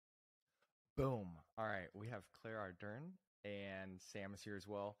Boom. All right. We have Clare Ardern and Sam is here as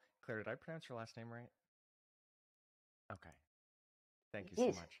well. Claire, did I pronounce your last name right? Okay. Thank you so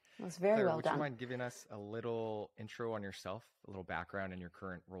much. It was very Claire, well would done. you mind giving us a little intro on yourself, a little background in your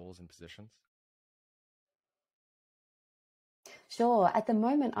current roles and positions? Sure. At the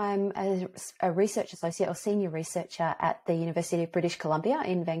moment, I'm a research associate or senior researcher at the University of British Columbia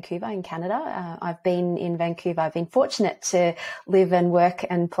in Vancouver, in Canada. I've been in Vancouver. I've been fortunate to live and work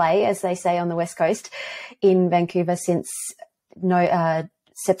and play, as they say on the West Coast, in Vancouver since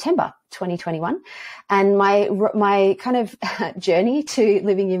September 2021. And my kind of journey to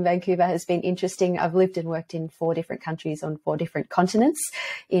living in Vancouver has been interesting. I've lived and worked in 4 different countries on 4 different continents,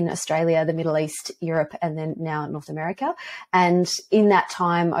 in Australia, the Middle East, Europe, and then now North America. And in that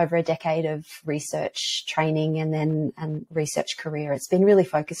time, over a decade of research training and research career, it's been really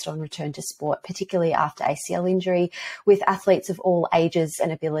focused on return to sport, particularly after ACL injury, with athletes of all ages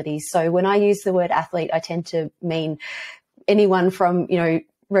and abilities. So when I use the word athlete, I tend to mean anyone from,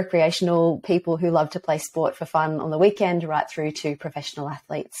 recreational people who love to play sport for fun on the weekend right through to professional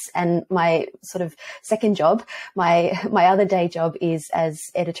athletes. And my sort of second job, my other day job is as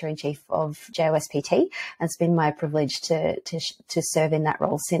Editor-in-Chief of JOSPT. And it's been my privilege to serve in that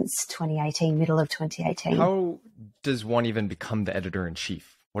role since 2018, middle of 2018. How does one even become the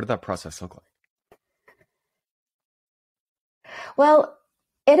Editor-in-Chief? What did that process look like? Well,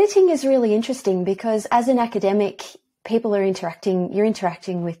 editing is really interesting because as an academic, you're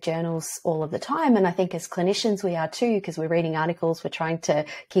interacting with journals all of the time. And I think as clinicians, we are too, because we're reading articles, we're trying to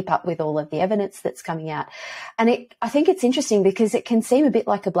keep up with all of the evidence that's coming out. And I think it's interesting because it can seem a bit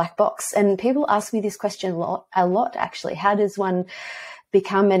like a black box. And people ask me this question a lot, actually. How does one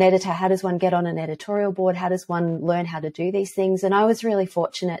become an editor? How does one get on an editorial board? How does one learn how to do these things? And I was really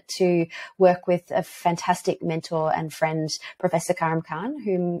fortunate to work with a fantastic mentor and friend, Professor Karim Khan,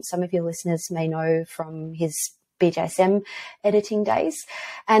 whom some of your listeners may know from his BJSM editing days.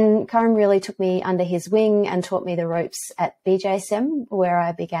 And Karim really took me under his wing and taught me the ropes at BJSM, where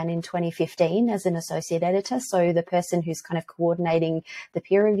I began in 2015 as an associate editor. So the person who's kind of coordinating the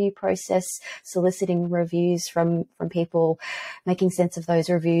peer review process, soliciting reviews from people, making sense of those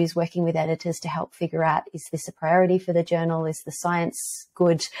reviews, working with editors to help figure out, is this a priority for the journal? Is the science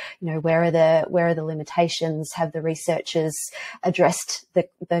good? Where are the limitations? Have the researchers addressed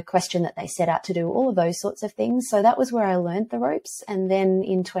the question that they set out to do? All of those sorts of things. So that was where I learned the ropes. And then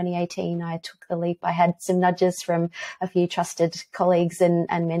in 2018, I took the leap. I had some nudges from a few trusted colleagues and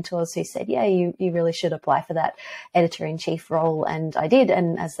mentors who said, yeah, you really should apply for that editor-in-chief role. And I did.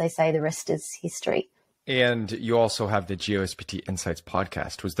 And as they say, the rest is history. And you also have the JOSPT Insights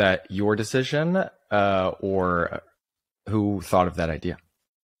podcast. Was that your decision or who thought of that idea?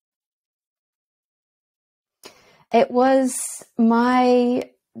 It was my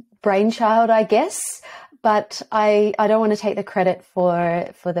brainchild, I guess. But I don't want to take the credit for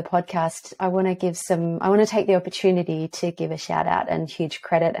the podcast. I want to take the opportunity to give a shout out and huge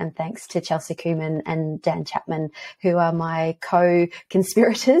credit and thanks to Chelsea Kuhlman and Dan Chapman, who are my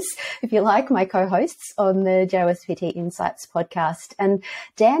co-conspirators, if you like, my co-hosts on the JOSPT Insights podcast. And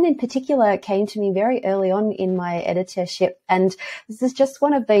Dan in particular came to me very early on in my editorship. And this is just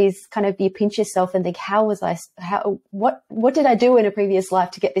one of these kind of, you pinch yourself and think, what did I do in a previous life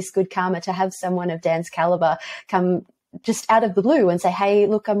to get this good karma, to have someone of Dan's caliber come just out of the blue and say, hey,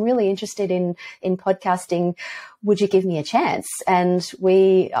 look, I'm really interested in podcasting. Would you give me a chance? And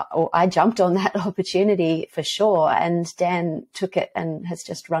I jumped on that opportunity for sure. And Dan took it and has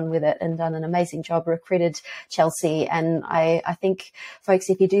just run with it and done an amazing job, recruited Chelsea. And I think, folks,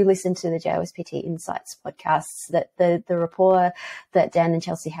 if you do listen to the JOSPT Insights podcasts, that the rapport that Dan and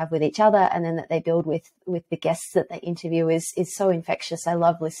Chelsea have with each other and then that they build with the guests that they interview is so infectious. I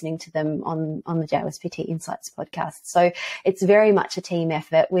love listening to them on the JOSPT Insights podcast. So it's very much a team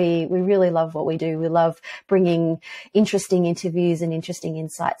effort. We really love what we do. We love bringing interesting interviews and interesting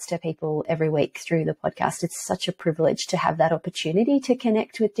insights to people every week through the podcast. It's such a privilege to have that opportunity to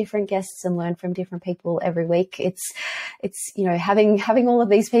connect with different guests and learn from different people every week. It's having all of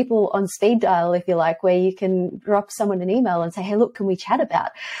these people on speed dial, if you like, where you can drop someone an email and say, hey, look, can we chat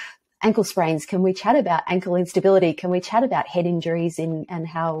about ankle sprains? Can we chat about ankle instability? Can we chat about head injuries and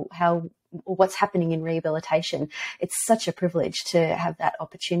how what's happening in rehabilitation? It's such a privilege to have that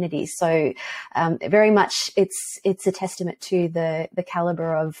opportunity. So very much it's a testament to the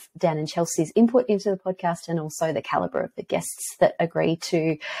caliber of Dan and Chelsea's input into the podcast and also the caliber of the guests that agree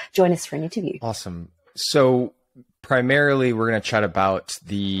to join us for an interview. Awesome. So primarily, we're going to chat about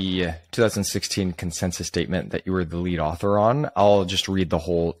the 2016 consensus statement that you were the lead author on. I'll just read the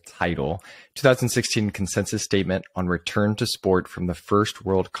whole title. 2016 Consensus Statement on Return to Sport from the First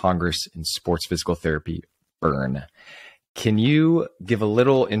World Congress in Sports Physical Therapy, Bern. Can you give a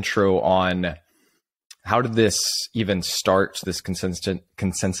little intro on how did this even start, this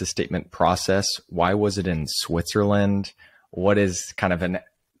consensus statement process? Why was it in Switzerland? What is kind of a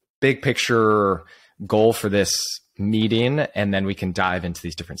big picture goal for this meeting? And then we can dive into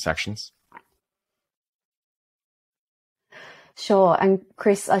these different sections. Sure. And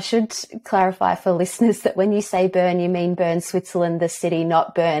Chris, I should clarify for listeners that when you say Bern, you mean Bern, Switzerland, the city,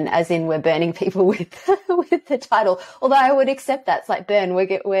 not Bern, as in we're burning people with with the title. Although I would accept that. It's like Bern,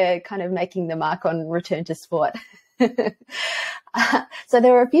 we're kind of making the mark on return to sport. So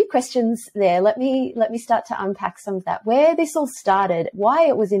there were a few questions there. Let me start to unpack some of that. Where this all started, why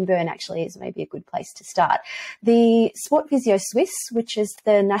it was in Bern actually is maybe a good place to start. The Sport Physio Suisse, which is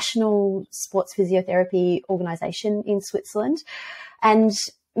the national sports physiotherapy organisation in Switzerland, and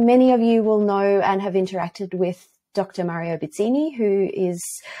many of you will know and have interacted with Dr. Mario Bizzini, who is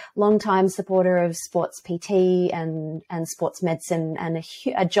longtime supporter of sports PT and sports medicine and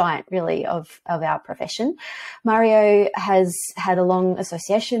a giant really of our profession. Mario has had a long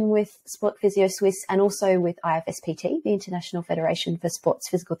association with Sport Physio Suisse and also with IFSPT, the International Federation for Sports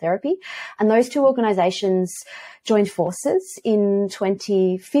Physical Therapy. And those two organisations joined forces in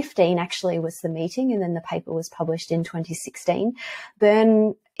 2015, actually was the meeting, and then the paper was published in 2016.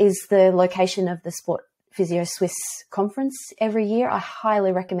 Bern is the location of the Sport Physio Suisse conference every year. I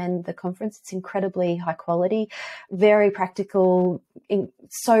highly recommend the conference. It's incredibly high quality, very practical,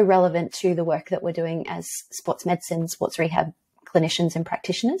 so relevant to the work that we're doing as sports medicine, sports rehab clinicians and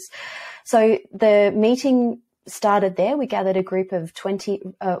practitioners. So the meeting started there. We gathered a group of 20,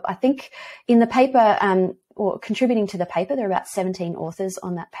 I think in the paper, or contributing to the paper, there are about 17 authors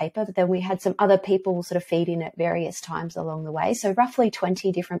on that paper, but then we had some other people sort of feed in at various times along the way. So roughly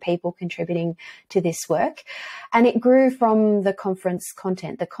 20 different people contributing to this work. And it grew from the conference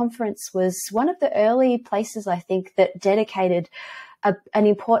content. The conference was one of the early places, I think, that dedicated a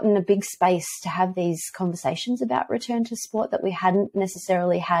big space to have these conversations about return to sport, that we hadn't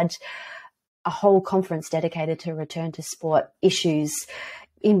necessarily had a whole conference dedicated to return to sport issues.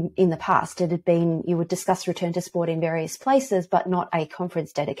 In the past, it had been, you would discuss return to sport in various places, but not a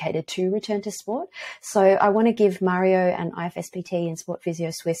conference dedicated to return to sport. So I want to give Mario and IFSPT and Sport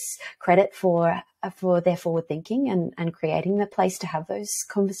Physio Suisse credit for their forward thinking and creating the place to have those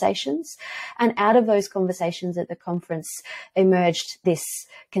conversations. And out of those conversations at the conference emerged this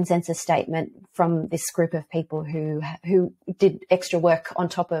consensus statement from this group of people who did extra work on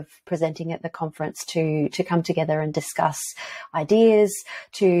top of presenting at the conference to come together and discuss ideas,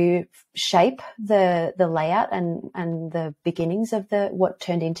 to shape the layout and the beginnings of what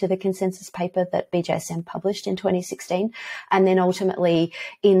turned into the consensus paper that BJSM published in 2016. And then ultimately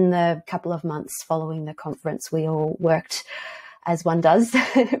in the couple of months following the conference, we all worked, as one does,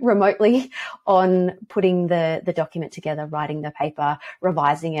 remotely on putting the document together, writing the paper,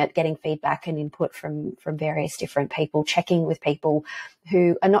 revising it, getting feedback and input from various different people, checking with people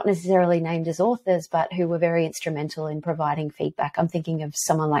who are not necessarily named as authors, but who were very instrumental in providing feedback. I'm thinking of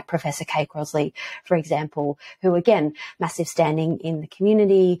someone like Professor Kay Crosley, for example, who, again, massive standing in the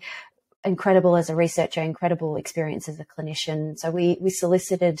community, incredible as a researcher, incredible experience as a clinician. So we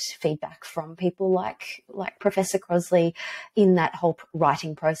solicited feedback from people like Professor Crosley in that whole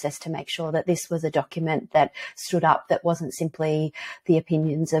writing process to make sure that this was a document that stood up, that wasn't simply the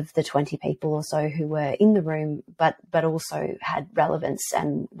opinions of the 20 people or so who were in the room, but also had relevance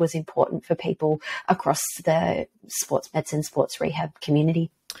and was important for people across the sports medicine, sports rehab community.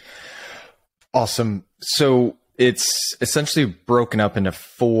 Awesome. So it's essentially broken up into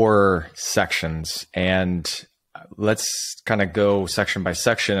 4 sections, and let's kind of go section by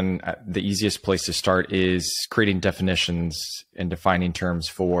section. The easiest place to start is creating definitions and defining terms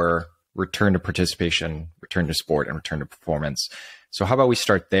for return to participation, return to sport, and return to performance. So how about we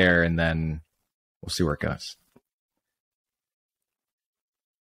start there, and then we'll see where it goes.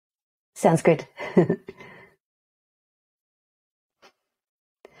 Sounds good.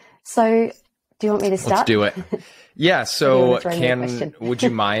 So do you want me to start? Let's do it. Yeah. So would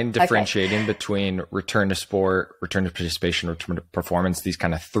you mind differentiating between return to sport, return to participation, return to performance, these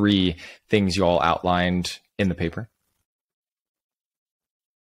kind of 3 things you all outlined in the paper?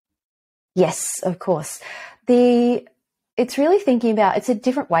 Yes, of course. It's really it's a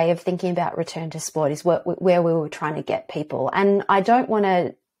different way of thinking about return to sport is where we were trying to get people. And I don't want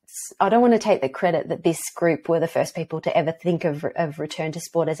to I don't want to take the credit that this group were the first people to ever think of return to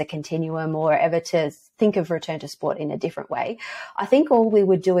sport as a continuum, or ever to think of return to sport in a different way. I think all we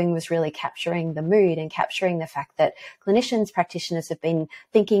were doing was really capturing the mood and capturing the fact that clinicians, practitioners have been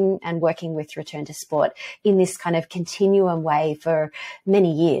thinking and working with return to sport in this kind of continuum way for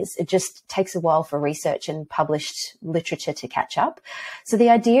many years. It just takes a while for research and published literature to catch up. So the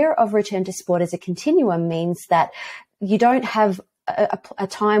idea of return to sport as a continuum means that you don't have a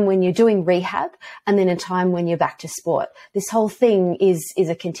time when you're doing rehab and then a time when you're back to sport. This whole thing is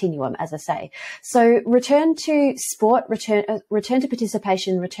a continuum, as I say. So return to sport, return to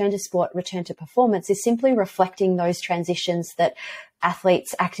participation, return to sport, return to performance is simply reflecting those transitions that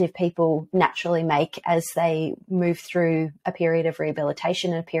athletes, active people naturally make as they move through a period of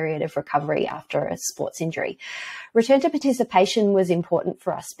rehabilitation and a period of recovery after a sports injury. Return to participation was important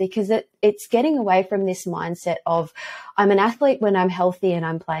for us because it's getting away from this mindset of I'm an athlete when I'm healthy and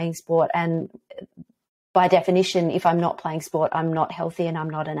I'm playing sport, and by definition, if I'm not playing sport, I'm not healthy and I'm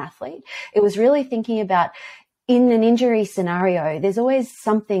not an athlete. It was really thinking about, in an injury scenario, there's always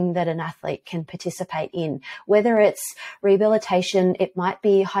something that an athlete can participate in, whether it's rehabilitation, it might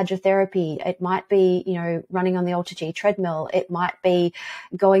be hydrotherapy, it might be, running on the Ultra-G treadmill, it might be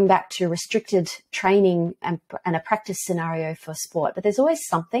going back to restricted training and a practice scenario for sport. But there's always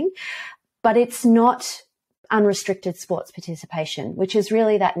something, but it's not unrestricted sports participation, which is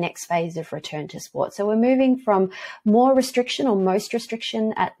really that next phase of return to sport. So we're moving from more restriction or most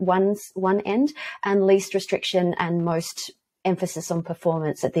restriction at one end, and least restriction and most emphasis on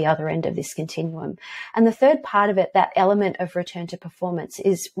performance at the other end of this continuum. And the third part of it, that element of return to performance,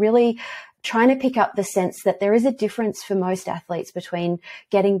 is really trying to pick up the sense that there is a difference for most athletes between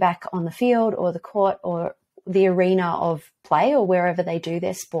getting back on the field or the court or the arena of play or wherever they do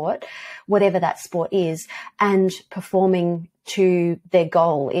their sport, whatever that sport is, and performing to their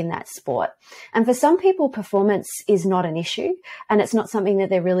goal in that sport. And for some people, performance is not an issue and it's not something that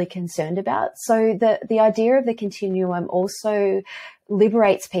they're really concerned about. So the idea of the continuum also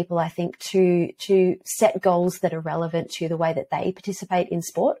liberates people, I think, to set goals that are relevant to the way that they participate in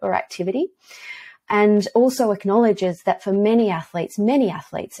sport or activity. And also acknowledges that for many athletes,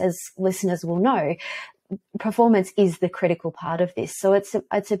 as listeners will know, performance is the critical part of this. So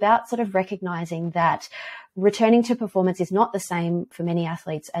it's about sort of recognizing that returning to performance is not the same for many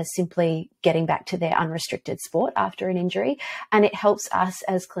athletes as simply getting back to their unrestricted sport after an injury. And it helps us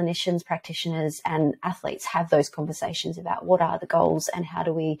as clinicians, practitioners, and athletes have those conversations about what are the goals and how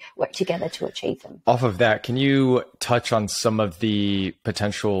do we work together to achieve them. Off of that, can you touch on some of the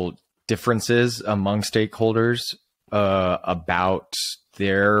potential differences among stakeholders about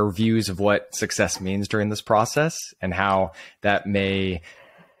their views of what success means during this process, and how that may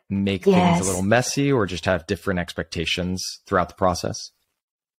make things a little messy or just have different expectations throughout the process?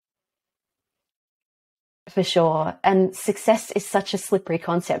 For sure. And success is such a slippery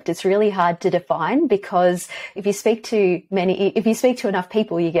concept. It's really hard to define because if you speak to enough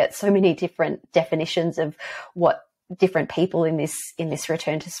people, you get so many different definitions of what different people in this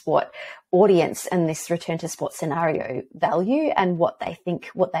return to sport audience and this return to sport scenario value and what they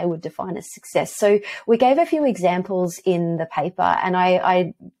would define as success. So we gave a few examples in the paper, and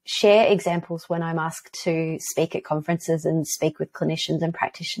I share examples when I'm asked to speak at conferences and speak with clinicians and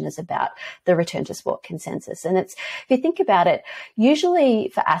practitioners about the return to sport consensus. And if you think about it, usually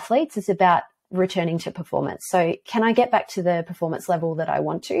for athletes, it's about returning to performance. So can I get back to the performance level that I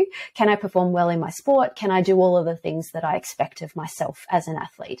want to? Can I perform well in my sport? Can I do all of the things that I expect of myself as an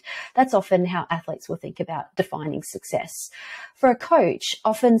athlete? That's often how athletes will think about defining success. For a coach,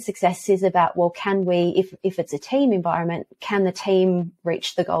 often success is about, well, can we, if it's a team environment, can the team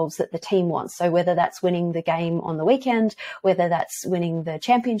reach the goals that the team wants? So whether that's winning the game on the weekend, whether that's winning the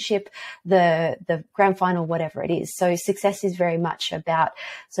championship, the grand final, whatever it is. So success is very much about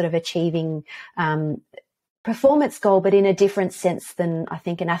sort of achieving performance goal, but in a different sense than I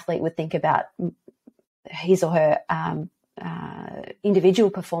think an athlete would think about his or her individual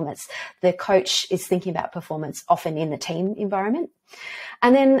performance. The coach is thinking about performance often in the team environment.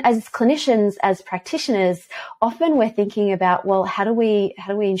 And then as clinicians, as practitioners, often we're thinking about, well, how do we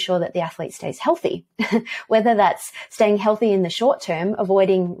ensure that the athlete stays healthy? Whether that's staying healthy in the short term,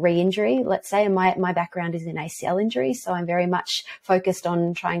 avoiding re-injury, let's say, and my background is in ACL injury, so I'm very much focused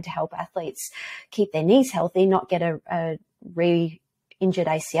on trying to help athletes keep their knees healthy, not get a injured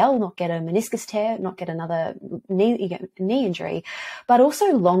ACL, not get a meniscus tear, not get another knee injury, but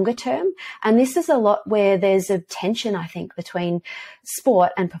also longer term. And this is a lot where there's a tension, I think, between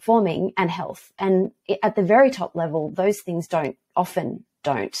sport and performing and health. And at the very top level, those things often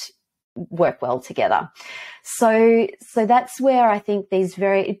don't work well together. So that's where I think these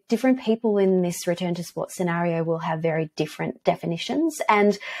very different people in this return to sport scenario will have very different definitions,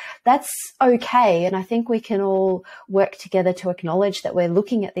 and that's okay. And I think we can all work together to acknowledge that we're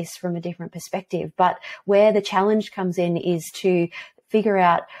looking at this from a different perspective. But where the challenge comes in is to figure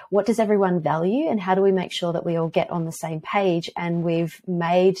out what does everyone value and how do we make sure that we all get on the same page. And we've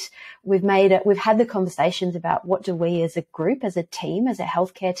had the conversations about what do we as a group, as a team, as a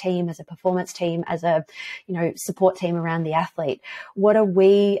healthcare team, as a performance team, as a, support team around the athlete, what are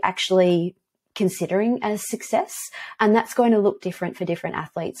we actually considering as success? And that's going to look different for different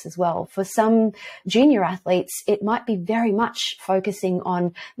athletes as well. For some junior athletes, it might be very much focusing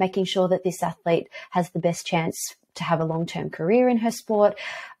on making sure that this athlete has the best chance to have a long-term career in her sport.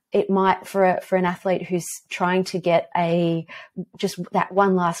 It might, for an athlete who's trying to get just that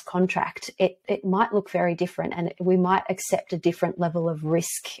one last contract, it might look very different, and we might accept a different level of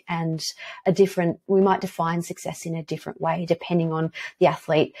risk and we might define success in a different way depending on the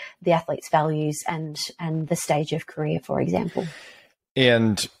athlete's values and the stage of career, for example.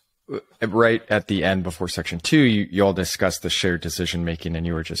 And right at the end, before section 2, you all discussed the shared decision making, and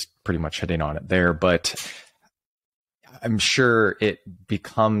you were just pretty much hitting on it there, but I'm sure it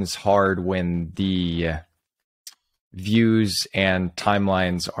becomes hard when the views and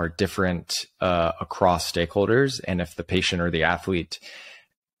timelines are different across stakeholders. And if the patient or the athlete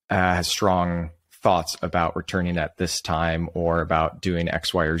has strong thoughts about returning at this time or about doing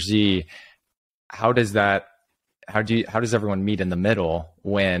X, Y, or Z, how does everyone meet in the middle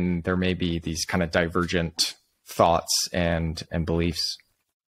when there may be these kind of divergent thoughts and beliefs?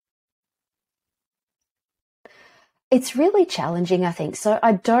 It's really challenging, I think. So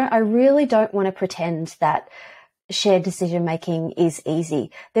I really don't want to pretend that shared decision making is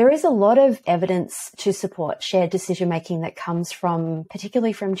easy. There is a lot of evidence to support shared decision making that comes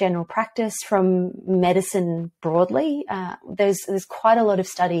particularly from general practice, from medicine broadly. There's quite a lot of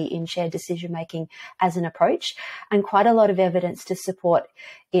study in shared decision making as an approach, and quite a lot of evidence to support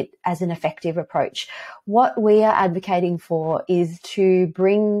it as an effective approach. What we are advocating for is to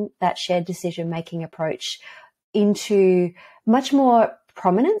bring that shared decision making approach into much more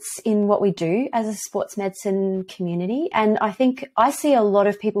prominence in what we do as a sports medicine community. And I think I see a lot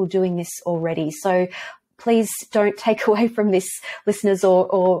of people doing this already. So please don't take away from this, listeners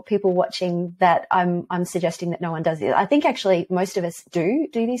or people watching, that I'm suggesting that no one does it. I think actually most of us do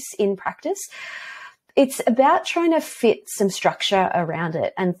this in practice. It's about trying to fit some structure around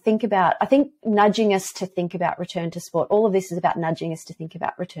it and nudging us to think about return to sport. All of this is about nudging us to think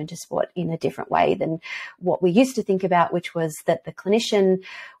about return to sport in a different way than what we used to think about, which was that the clinician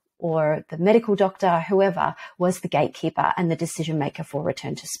or the medical doctor, whoever, was the gatekeeper and the decision maker for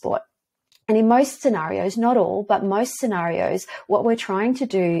return to sport. And in most scenarios, not all, but most scenarios, what we're trying to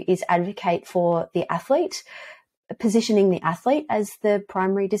do is advocate for the athlete, positioning the athlete as the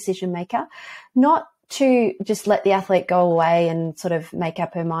primary decision maker, not to just let the athlete go away and sort of make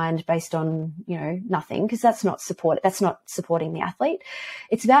up her mind based on, nothing, because that's not supporting the athlete.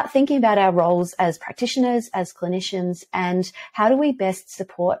 It's about thinking about our roles as practitioners, as clinicians, and how do we best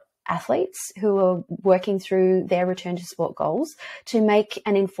support athletes who are working through their return to sport goals to make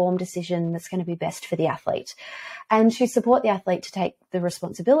an informed decision that's going to be best for the athlete, and to support the athlete to take the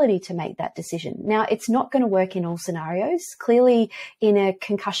responsibility to make that decision. Now, it's not going to work in all scenarios. Clearly, in a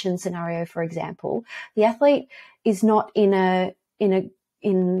concussion scenario, for example, the athlete is not in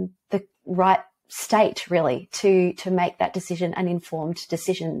the right state really to make that decision, an informed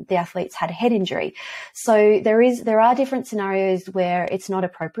decision. The athlete's had a head injury. So there are different scenarios where it's not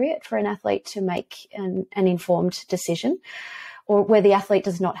appropriate for an athlete to make an informed decision, or where the athlete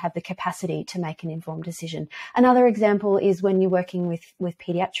does not have the capacity to make an informed decision. Another example is when you're working with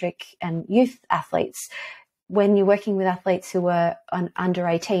pediatric and youth athletes. When you're working with athletes who are under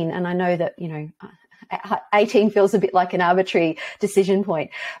 18, and I know that, 18 feels a bit like an arbitrary decision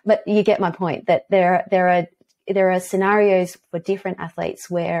point, but you get my point, that there are scenarios for different athletes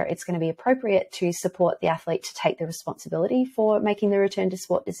where it's going to be appropriate to support the athlete to take the responsibility for making the return to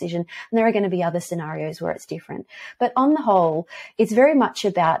sport decision. And there are going to be other scenarios where it's different. But on the whole, it's very much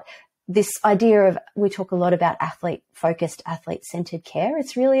about this idea of, we talk a lot about athlete-focused, athlete-centered care.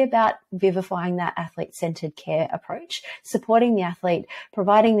 It's really about vivifying that athlete-centered care approach, supporting the athlete,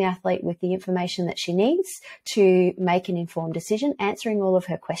 providing the athlete with the information that she needs to make an informed decision, answering all of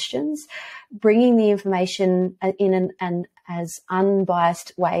her questions, bringing the information in and as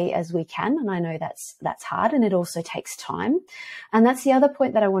unbiased way as we can. And I know that's hard, and it also takes time. And that's the other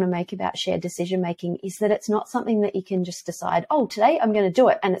point that I want to make about shared decision making, is that it's not something that you can just decide, oh, today I'm going to do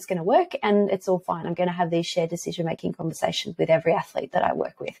it and it's going to work and it's all fine. I'm going to have these shared decision making conversations with every athlete that I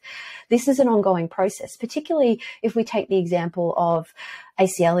work with. This is an ongoing process, particularly if we take the example of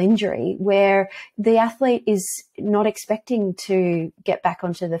ACL injury, where the athlete is not expecting to get back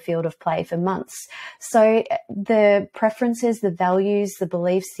onto the field of play for months. So the preferences, the values, the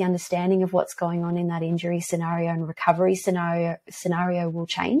beliefs, the understanding of what's going on in that injury scenario and recovery scenario will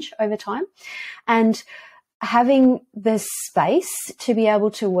change over time. And having the space to be able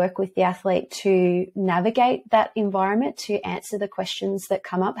to work with the athlete to navigate that environment, to answer the questions that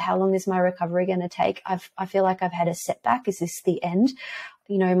come up. How long is my recovery going to take? I feel like I've had a setback. Is this the end?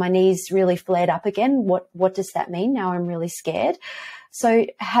 You know, my knees really flared up again. What does that mean? Now I'm really scared. So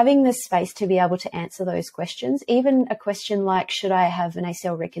having the space to be able to answer those questions, even a question like, should I have an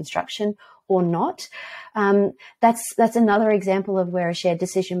ACL reconstruction or not? That's another example of where a shared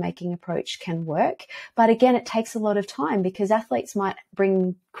decision-making approach can work. But again, it takes a lot of time, because athletes might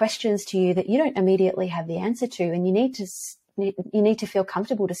bring questions to you that you don't immediately have the answer to, and you need to feel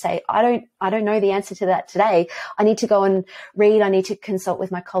comfortable to say, I don't know the answer to that today. I need to go and read. I need to consult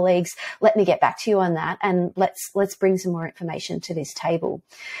with my colleagues. Let me get back to you on that. And let's bring some more information to this table.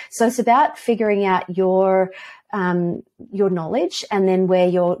 So it's about figuring out your knowledge, and then where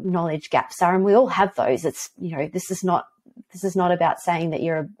your knowledge gaps are. And we all have those. It's, you know, this is not about saying that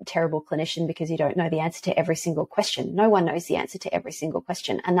you're a terrible clinician because you don't know the answer to every single question. No one knows the answer to every single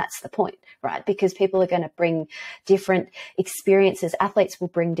question. And that's the point, right? Because people are going to bring different experiences. Athletes will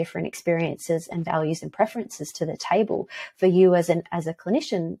bring different experiences and values and preferences to the table for you as a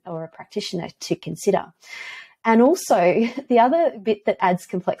clinician or a practitioner to consider. And also, the other bit that adds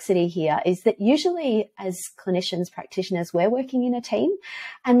complexity here is that usually as clinicians, practitioners, we're working in a team,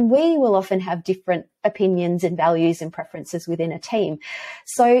 and we will often have different opinions and values and preferences within a team.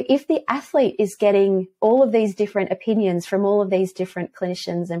 So if the athlete is getting all of these different opinions from all of these different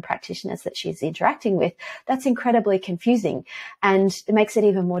clinicians and practitioners that she's interacting with, that's incredibly confusing, and it makes it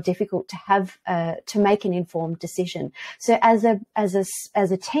even more difficult to have to make an informed decision. So as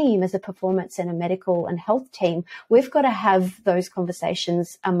a team, as a performance and a medical and health team, we've got to have those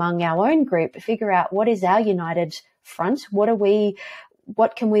conversations among our own group, figure out what is our united front,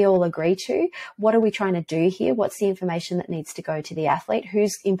 what can we all agree to? What are we trying to do here? What's the information that needs to go to the athlete?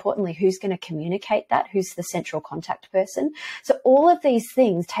 Who's going to communicate that? Who's the central contact person? So all of these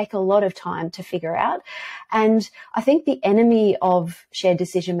things take a lot of time to figure out. And I think the enemy of shared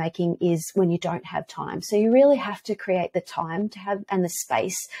decision making is when you don't have time. So you really have to create the time to have, and the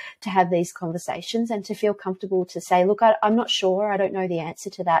space to have these conversations, and to feel comfortable to say, look, I'm not sure. I don't know the answer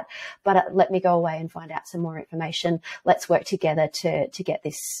to that, but let me go away and find out some more information. Let's work together to get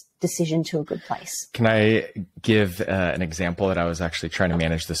this decision to a good place. Can I give an example that I was actually trying to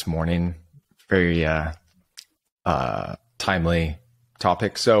manage this morning? Very timely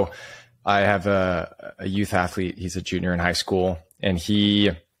topic. So I have a youth athlete. He's a junior in high school, and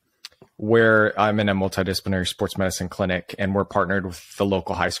where I'm in a multidisciplinary sports medicine clinic, and we're partnered with the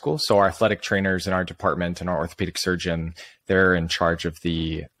local high school. So our athletic trainers in our department and our orthopedic surgeon, they're in charge of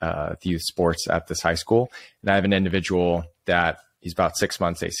the youth sports at this high school. And I have an individual that he's about 6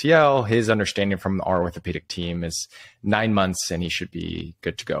 months ACL. His understanding from our orthopedic team is 9 months, and he should be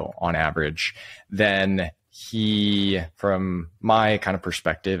good to go on average. Then from my kind of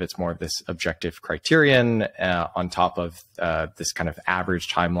perspective, it's more of this objective criterion on top of this kind of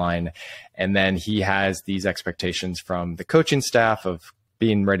average timeline. And then he has these expectations from the coaching staff of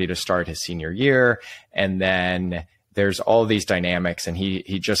being ready to start his senior year. And then there's all these dynamics, and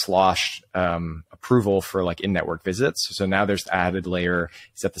he just lost approval for like in-network visits. So now there's the added layer.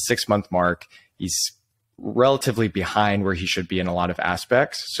 He's at the 6 month mark. He's relatively behind where he should be in a lot of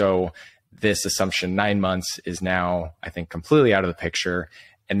aspects. So this assumption 9 months is now, I think, completely out of the picture.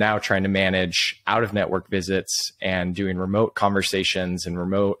 And now trying to manage out of network visits and doing remote conversations and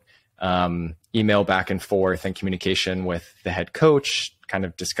remote email back and forth and communication with the head coach, kind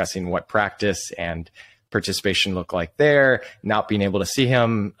of discussing what practice and participation look like there, not being able to see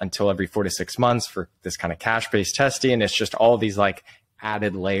him until every 4 to 6 months for this kind of cash-based testing. It's just all these like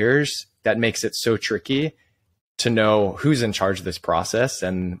added layers that makes it so tricky to know who's in charge of this process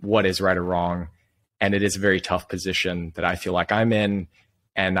and what is right or wrong. And it is a very tough position that I feel like I'm in.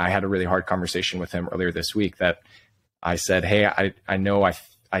 And I had a really hard conversation with him earlier this week that I said, hey, I know I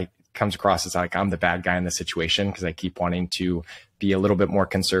comes across as like I'm the bad guy in this situation because I keep wanting to be a little bit more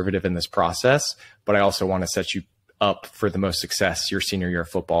conservative in this process, but I also want to set you up for the most success your senior year of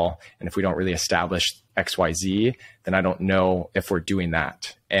football. And if we don't really establish XYZ, then I don't know if we're doing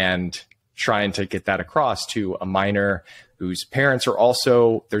that. And trying to get that across to a minor whose parents are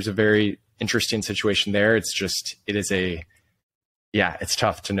also, there's a very interesting situation there. It's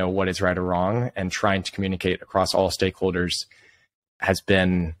tough to know what is right or wrong, and trying to communicate across all stakeholders has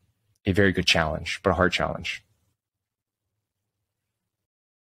been a very good challenge, but a hard challenge.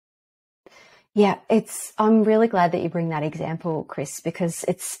 Yeah, I'm really glad that you bring that example, Chris, because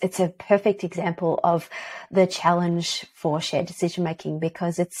it's a perfect example of the challenge for shared decision making,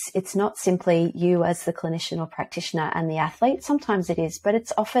 because it's not simply you as the clinician or practitioner and the athlete. Sometimes it is, but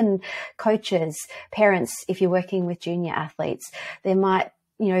it's often coaches, parents. If you're working with junior athletes, there might,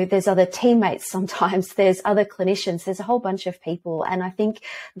 there's other teammates sometimes, there's other clinicians, there's a whole bunch of people. And I think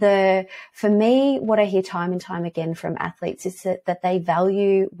for me, what I hear time and time again from athletes is that they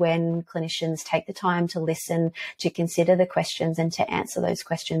value when clinicians take the time to listen, to consider the questions and to answer those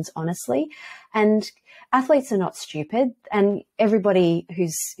questions honestly. And athletes are not stupid, and everybody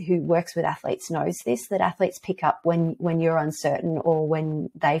who works with athletes knows this, that athletes pick up when you're uncertain or when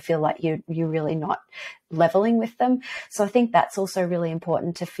they feel like you're really not leveling with them. So I think that's also really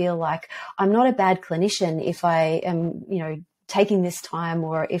important, to feel like I'm not a bad clinician if I am, taking this time,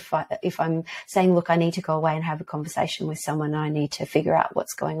 or if I'm saying, look, I need to go away and have a conversation with someone, I need to figure out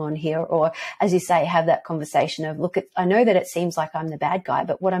what's going on here. Or, as you say, have that conversation of, look, I know that it seems like I'm the bad guy,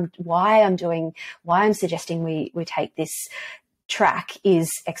 but why I'm suggesting we take this track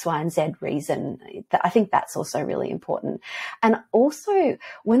is X, Y, and Z reason. I think that's also really important. And also,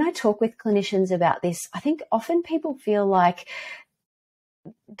 when I talk with clinicians about this, I think often people feel like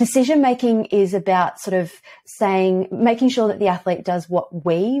decision making is about sort of making sure that the athlete does what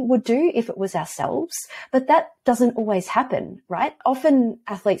we would do if it was ourselves, but that doesn't always happen, right? Often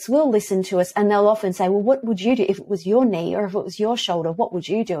athletes will listen to us and they'll often say, well, what would you do if it was your knee, or if it was your shoulder, what would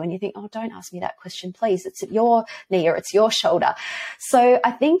you do? And you think, oh, don't ask me that question, please. It's your knee or it's your shoulder. So I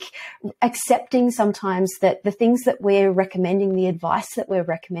think accepting sometimes that the things that we're recommending, the advice that we're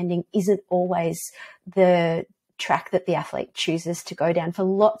recommending, isn't always the track that the athlete chooses to go down, for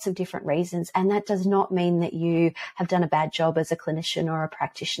lots of different reasons. And that does not mean that you have done a bad job as a clinician or a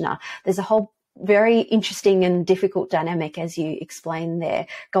practitioner. There's a whole very interesting and difficult dynamic, as you explained there,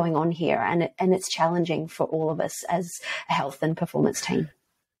 going on here. And it's challenging for all of us as a health and performance team.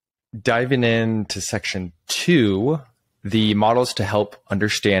 Diving into section 2, the models to help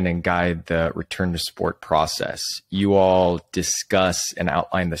understand and guide the return to sport process. You all discuss and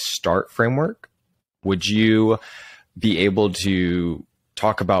outline the StaRRT framework. Would you be able to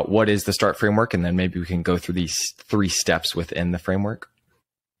talk about what is the StaRRT framework, and then maybe we can go through these 3 steps within the framework?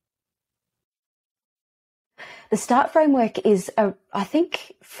 The StaRRT framework is, I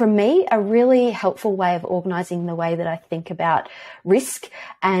think, for me, a really helpful way of organising the way that I think about risk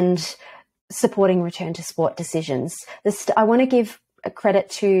and supporting return to sport decisions. I want to give a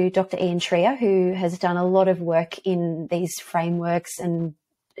credit to Dr. Ian Trier, who has done a lot of work in these frameworks, and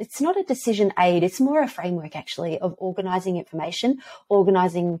it's not a decision aid, it's more a framework actually of organising information,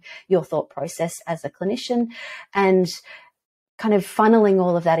 organising your thought process as a clinician, and kind of funneling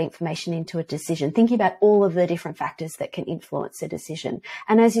all of that information into a decision, thinking about all of the different factors that can influence a decision.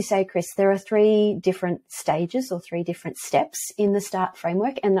 And as you say, Chris, there are 3 different stages or 3 different steps in the StaRRT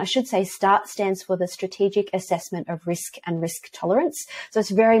framework. And I should say StaRRT stands for the Strategic Assessment of Risk and Risk Tolerance. So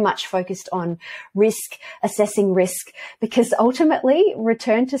it's very much focused on risk, assessing risk, because ultimately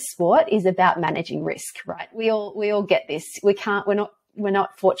return to sport is about managing risk, right? We all get this. We're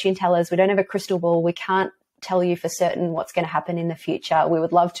not fortune tellers. We don't have a crystal ball. We can't tell you for certain what's going to happen in the future. We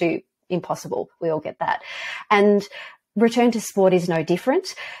would love to. Impossible. We all get that. And return to sport is no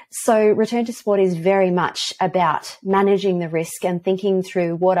different. So return to sport is very much about managing the risk and thinking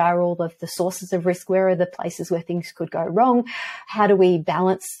through what are all of the sources of risk, where are the places where things could go wrong, how do we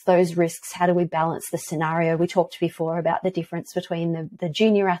balance those risks, how do we balance the scenario. We talked before about the difference between the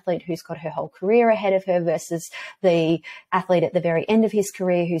junior athlete who's got her whole career ahead of her versus the athlete at the very end of his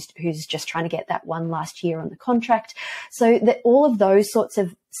career who's just trying to get that one last year on the contract. So all of those sorts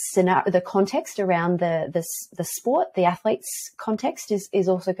of the context around the sport, the athlete's context is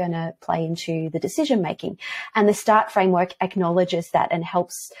also going to play into the decision making. And the StaRRT framework acknowledges that and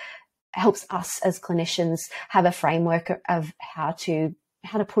helps us as clinicians have a framework of how to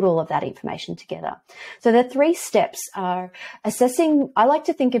put all of that information together. So the 3 steps are assessing. I like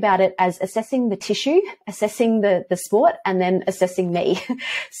to think about it as assessing the tissue, assessing the sport, and then assessing me.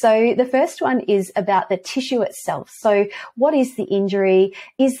 So the first one is about the tissue itself. So what is the injury?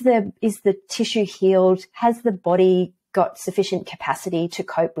 Is the tissue healed? Has the body got sufficient capacity to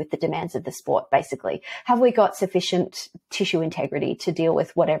cope with the demands of the sport, basically? Have we got sufficient tissue integrity to deal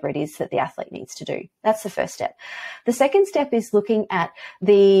with whatever it is that the athlete needs to do? That's the first step. The second step is looking at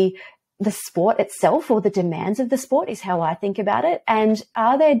the sport itself, or the demands of the sport, is how I think about it. And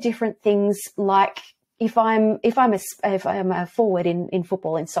are there different things, like if I'm a forward in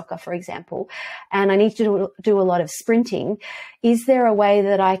football, in soccer, for example, and I need to do a lot of sprinting, is there a way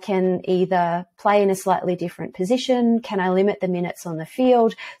that I can either play in a slightly different position? Can I limit the minutes on the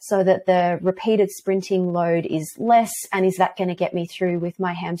field so that the repeated sprinting load is less? And is that going to get me through with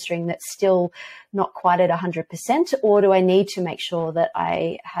my hamstring that's still not quite at 100%? Or do I need to make sure that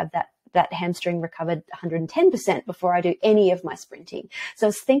I have that hamstring recovered 110% before I do any of my sprinting? So I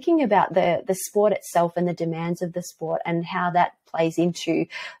was thinking about the sport itself and the demands of the sport and how that plays into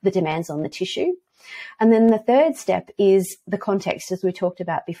the demands on the tissue. And then the third step is the context, as we talked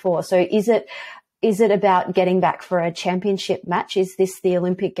about before. So is it about getting back for a championship match? Is this the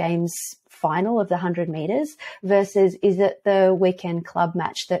Olympic Games final of the 100 meters, versus is it the weekend club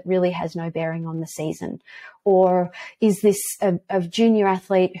match that really has no bearing on the season? Or is this a junior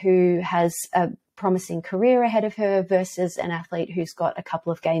athlete who has a promising career ahead of her versus an athlete who's got a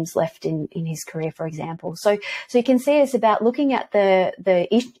couple of games left in his career, for example? So you can see it's about looking at the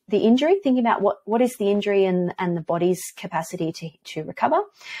injury, thinking about what is the injury and the body's capacity to recover,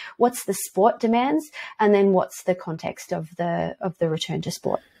 what's the sport demands, and then what's the context of the return to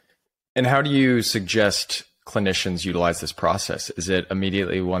sport. And how do you suggest clinicians utilize this process? Is it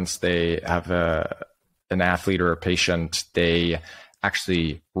immediately once they have an athlete or a patient, they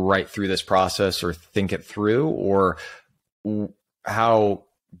actually write through this process or think it through? Or how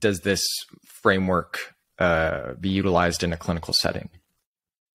does this framework be utilized in a clinical setting?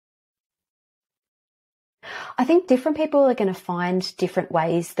 I think different people are going to find different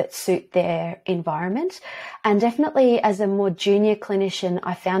ways that suit their environment. And definitely as a more junior clinician,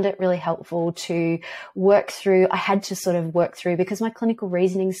 I found it really helpful to work through. I had to sort of work through, because my clinical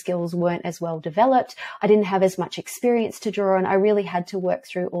reasoning skills weren't as well developed. I didn't have as much experience to draw on. I really had to work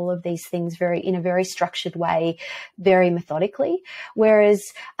through all of these things in a very structured way, very methodically. Whereas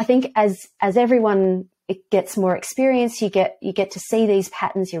I think as everyone it gets more experience, you get to see these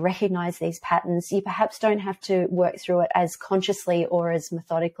patterns, you recognize these patterns. You perhaps don't have to work through it as consciously or as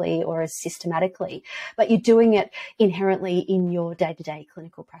methodically or as systematically, but you're doing it inherently in your day-to-day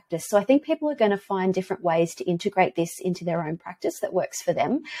clinical practice. So I think people are going to find different ways to integrate this into their own practice that works for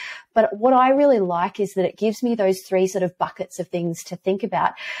them. But what I really like is that it gives me those three sort of buckets of things to think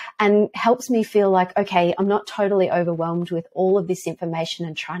about and helps me feel like, okay, I'm not totally overwhelmed with all of this information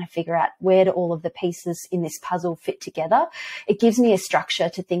and trying to figure out where do all of the pieces in this puzzle fit together. It gives me a structure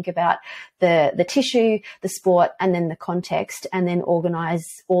to think about the tissue, the sport, and then the context, and then organize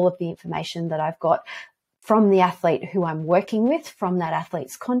all of the information that I've got from the athlete who I'm working with, from that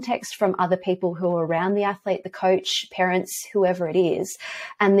athlete's context, from other people who are around the athlete, the coach, parents, whoever it is.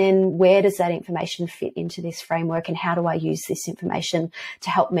 And then where does that information fit into this framework, and how do I use this information to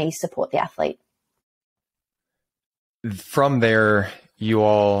help me support the athlete? From there, you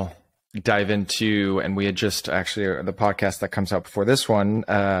all dive into, and we had just actually, the podcast that comes out before this one,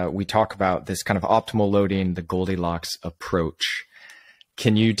 we talk about this kind of optimal loading, the Goldilocks approach.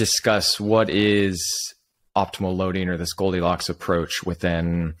 Can you discuss what is optimal loading, or this Goldilocks approach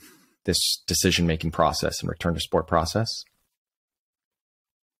within this decision-making process and return to sport process?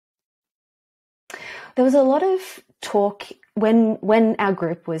 There was a lot of talk when our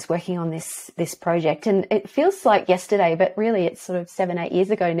group was working on this project, and it feels like yesterday, but really it's sort of 7-8 years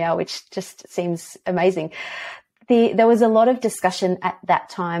ago now, which just seems amazing. There was a lot of discussion at that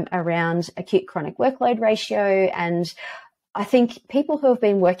time around acute chronic workload ratio, and I think people who have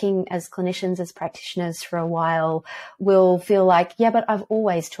been working as clinicians, as practitioners for a while will feel like, yeah, but I've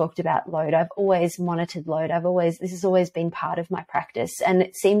always talked about load. I've always monitored load. This has always been part of my practice. And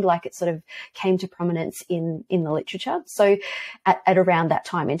it seemed like it sort of came to prominence in the literature. So at around that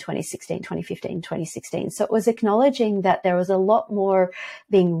time in 2016, 2015, 2016. So it was acknowledging that there was a lot more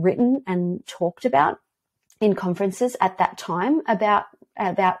being written and talked about in conferences at that time about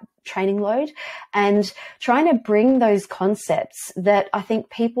training load, and trying to bring those concepts that I think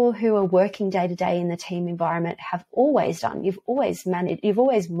people who are working day to day in the team environment have always done. You've always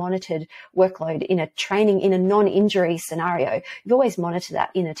monitored workload in a non-injury scenario. You've always monitored that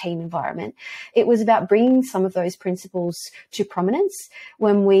in a team environment. It was about bringing some of those principles to prominence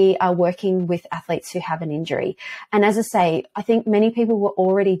when we are working with athletes who have an injury. And as I say, I think many people were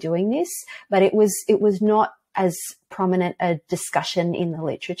already doing this, but it was not as prominent a discussion in the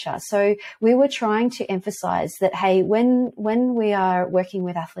literature. So we were trying to emphasize that, hey, when we are working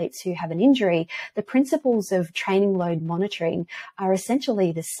with athletes who have an injury, the principles of training load monitoring are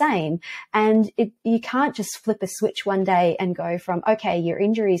essentially the same. And you can't just flip a switch one day and go from, okay, your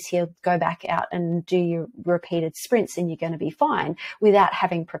injury's healed, go back out and do your repeated sprints and you're going to be fine, without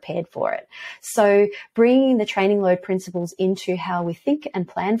having prepared for it. So bringing the training load principles into how we think and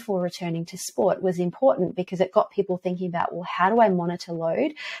plan for returning to sport was important, because it got people thinking about, well, how do I monitor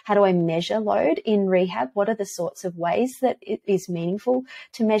load? How do I measure load in rehab? What are the sorts of ways that it is meaningful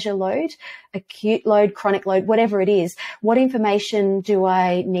to measure load? Acute load, chronic load, whatever it is. What information do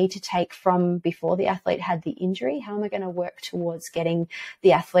I need to take from before the athlete had the injury? How am I going to work towards getting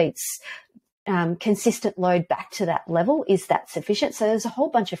the athlete's consistent load back to that level? Is that sufficient? So there's a whole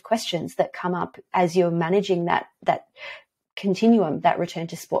bunch of questions that come up as you're managing that continuum, that return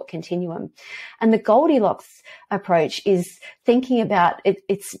to sport continuum. And the Goldilocks approach is thinking about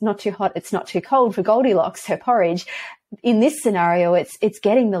it's not too hot, it's not too cold for Goldilocks, her porridge. In this scenario, it's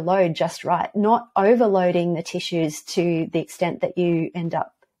getting the load just right, not overloading the tissues to the extent that you end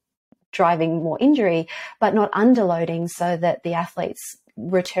up driving more injury, but not underloading so that the athlete's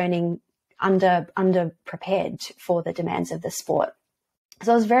returning under prepared for the demands of the sport.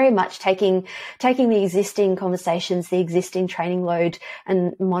 So I was very much taking the existing conversations, the existing training load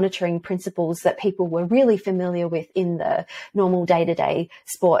and monitoring principles that people were really familiar with in the normal day-to-day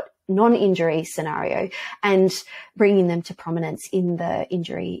sport non-injury scenario, and bringing them to prominence in the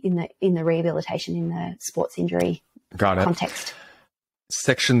injury, in the rehabilitation, in the sports injury context.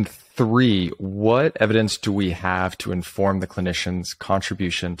 Section 3, what evidence do we have to inform the clinician's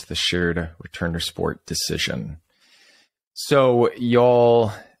contribution to the shared return to sport decision? So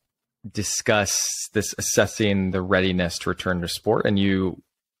y'all discuss this assessing the readiness to return to sport, and you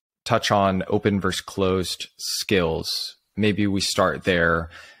touch on open versus closed skills. Maybe we start there.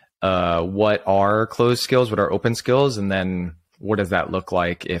 What are closed skills? What are open skills? And then what does that look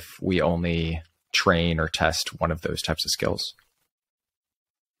like if we only train or test one of those types of skills?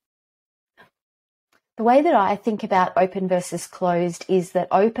 The way that I think about open versus closed is that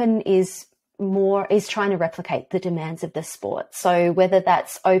open is trying to replicate the demands of the sport. So whether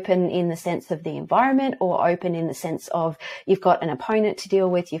that's open in the sense of the environment, or open in the sense of you've got an opponent to deal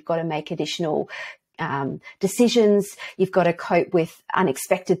with, you've got to make additional decisions, you've got to cope with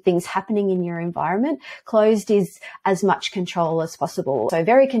unexpected things happening in your environment. Closed is as much control as possible. So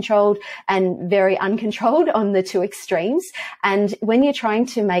very controlled and very uncontrolled on the two extremes. And when you're trying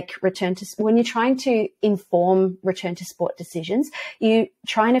to inform return to sport decisions, you're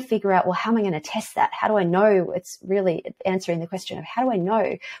trying to figure out, well, how am I going to test that? How do I know? It's really answering the question of how do I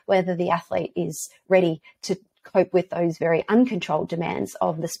know whether the athlete is ready to cope with those very uncontrolled demands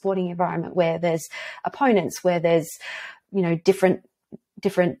of the sporting environment, where there's opponents, where there's, different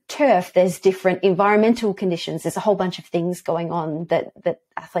turf, there's different environmental conditions. There's a whole bunch of things going on that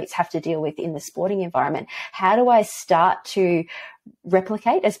athletes have to deal with in the sporting environment. How do I start to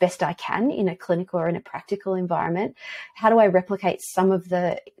replicate as best I can in a clinical or in a practical environment? How do I replicate some of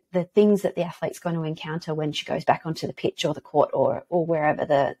the things that the athlete's going to encounter when she goes back onto the pitch or the court or wherever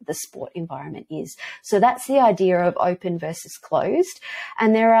the sport environment is? So that's the idea of open versus closed.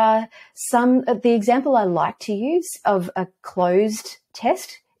 And there are the example I like to use of a closed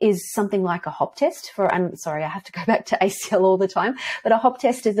test is something like a hop test I'm sorry, I have to go back to ACL all the time, but a hop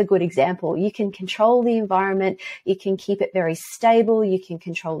test is a good example. You can control the environment, you can keep it very stable, you can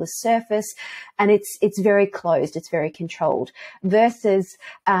control the surface, and it's very closed, it's very controlled, versus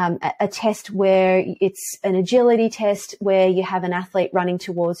a test where it's an agility test where you have an athlete running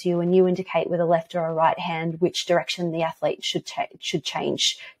towards you and you indicate with a left or a right hand which direction the athlete should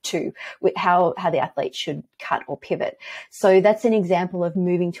change to, how the athlete should cut or pivot. So that's an example of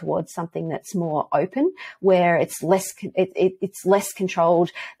moving towards something that's more open, where it's less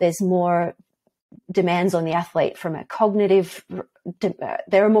controlled. There's more demands on the athlete from a cognitive.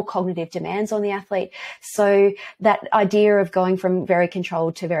 There are more cognitive demands on the athlete. So that idea of going from very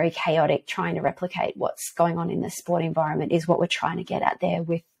controlled to very chaotic, trying to replicate what's going on in the sport environment, is what we're trying to get at there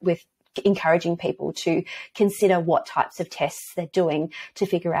with encouraging people to consider what types of tests they're doing to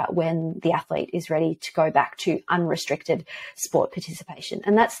figure out when the athlete is ready to go back to unrestricted sport participation.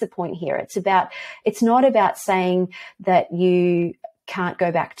 And that's the point here. It's not about saying that you can't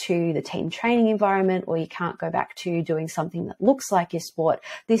go back to the team training environment, or you can't go back to doing something that looks like your sport.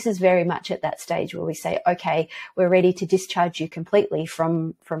 This is very much at that stage where we say, okay, we're ready to discharge you completely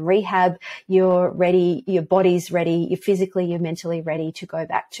from rehab. You're ready, your body's ready, you're physically, you're mentally ready to go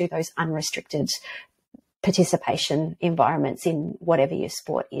back to those unrestricted participation environments in whatever your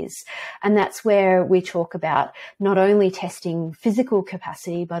sport is. And that's where we talk about not only testing physical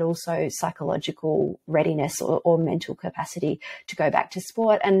capacity, but also psychological readiness or mental capacity to go back to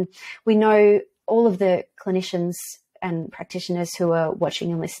sport. And we know all of the clinicians and practitioners who are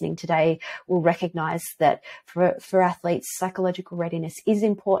watching and listening today will recognize that for athletes, psychological readiness is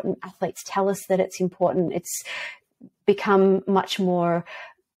important. Athletes tell us that it's important. It's become much more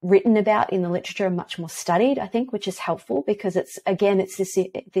written about in the literature and much more studied, I think, which is helpful because it's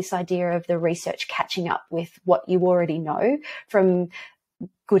this idea of the research catching up with what you already know from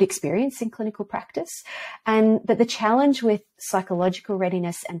good experience in clinical practice. But the challenge with psychological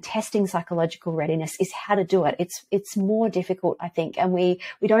readiness and testing psychological readiness is how to do it. It's more difficult, I think, and we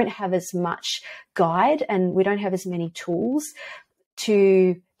don't have as much guide and we don't have as many tools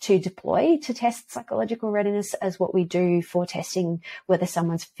to deploy to test psychological readiness as what we do for testing whether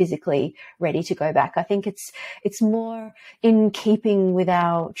someone's physically ready to go back. I think it's more in keeping with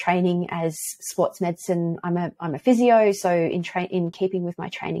our training as sports medicine. I'm a physio, so in keeping with my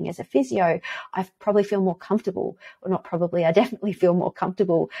training as a physio, I probably feel more comfortable, or not probably, I definitely feel more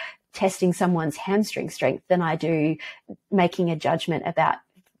comfortable testing someone's hamstring strength than I do making a judgment about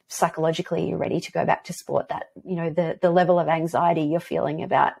psychologically you're ready to go back to sport. That, you know, the level of anxiety you're feeling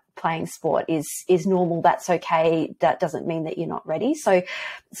about playing sport is normal. That's okay. That doesn't mean that you're not ready. So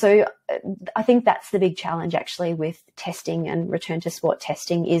I think that's the big challenge actually with testing and return to sport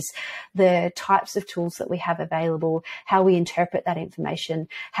testing is the types of tools that we have available, how we interpret that information,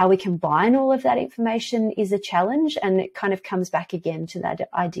 how we combine all of that information is a challenge. And it kind of comes back again to that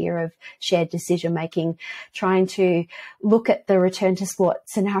idea of shared decision making, trying to look at the return to sport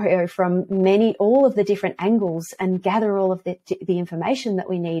scenario from all of the different angles and gather all of the information that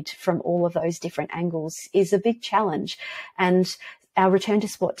we need from all of those different angles is a big challenge. And our return to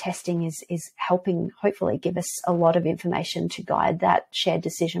sport testing is helping hopefully give us a lot of information to guide that shared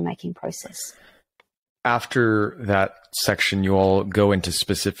decision-making process. After that section, you all go into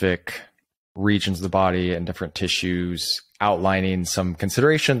specific regions of the body and different tissues, outlining some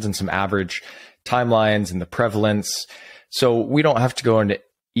considerations and some average timelines and the prevalence. So we don't have to go into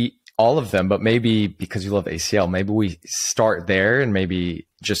all of them, but maybe because you love ACL, maybe we start there and maybe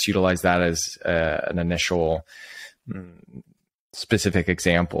just utilize that as an initial specific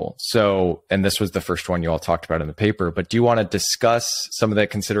example. So, and this was the first one you all talked about in the paper, but do you want to discuss some of the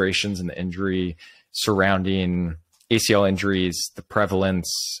considerations and the injury surrounding ACL injuries, the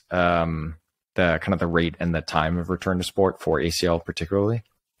prevalence, the kind of the rate and the time of return to sport for ACL particularly?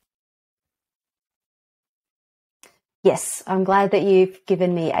 Yes, I'm glad that you've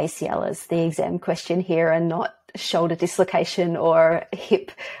given me ACL as the exam question here and not shoulder dislocation or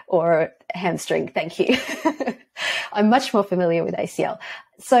hip or hamstring. Thank you. I'm much more familiar with ACL.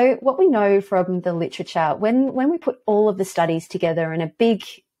 So what we know from the literature, when we put all of the studies together in a big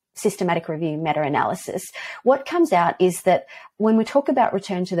systematic review meta-analysis, what comes out is that when we talk about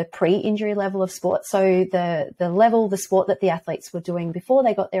return to the pre-injury level of sport, so the sport that the athletes were doing before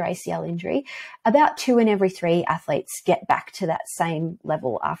they got their ACL injury, about 2 in every 3 athletes get back to that same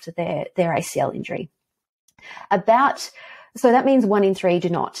level after their ACL injury. So that means 1 in 3 do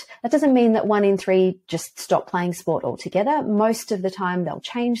not. That doesn't mean that 1 in 3 just stop playing sport altogether. Most of the time they'll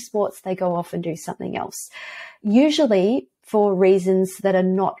change sports, they go off and do something else. Usually for reasons that are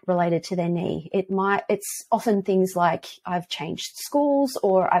not related to their knee. It's often things like I've changed schools,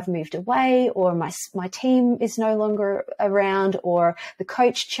 or I've moved away, or my team is no longer around, or the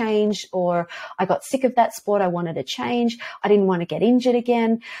coach changed, or I got sick of that sport, I wanted to change, I didn't want to get injured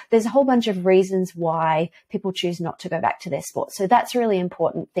again. There's a whole bunch of reasons why people choose not to go back to their sport. So that's a really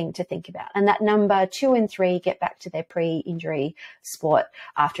important thing to think about. And that number 2 in 3 get back to their pre-injury sport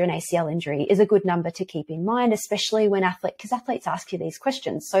after an ACL injury is a good number to keep in mind, especially when because athletes ask you these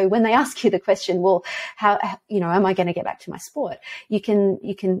questions. So when they ask you the question, well, how, am I going to get back to my sport? You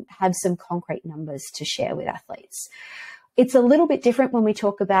can have some concrete numbers to share with athletes. It's a little bit different when we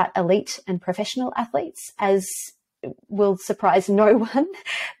talk about elite and professional athletes, as will surprise no one.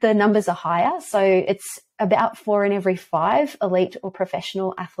 The numbers are higher. So it's about 4 in every 5 elite or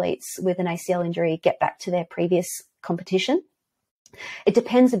professional athletes with an ACL injury get back to their previous competition. It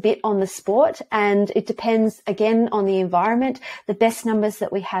depends a bit on the sport, and it depends again on the environment. The best numbers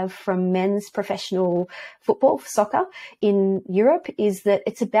that we have from men's professional football, soccer in Europe, is that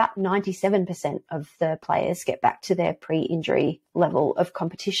it's about 97% of the players get back to their pre-injury level of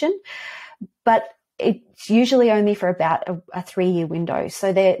competition. But it's usually only for about a 3-year window.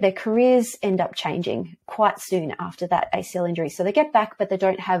 So their careers end up changing quite soon after that ACL injury. So they get back, but they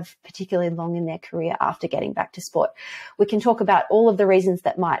don't have particularly long in their career after getting back to sport. We can talk about all of the reasons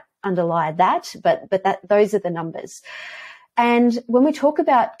that might underlie that, but those are the numbers. And when we talk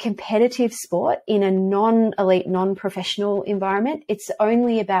about competitive sport in a non-elite, non-professional environment, it's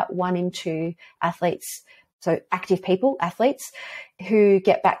only about 1 in 2 athletes, so active people, athletes, who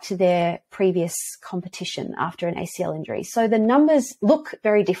get back to their previous competition after an ACL injury. So the numbers look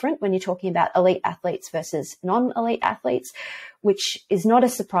very different when you're talking about elite athletes versus non-elite athletes, which is not a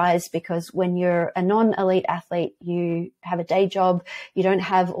surprise because when you're a non-elite athlete, you have a day job, you don't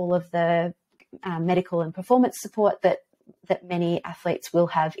have all of the medical and performance support that many athletes will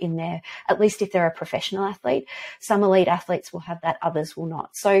have in there, at least if they're a professional athlete. Some elite athletes will have that, others will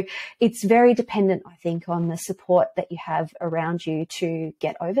not. So it's very dependent, I think, on the support that you have around you to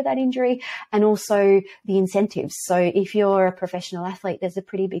get over that injury and also the incentives. So if you're a professional athlete, there's a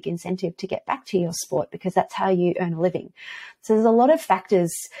pretty big incentive to get back to your sport because that's how you earn a living. So there's a lot of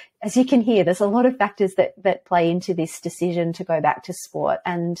factors, as you can hear, there's a lot of factors that play into this decision to go back to sport.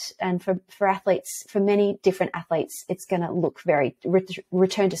 And for athletes, for many different athletes, it's going to look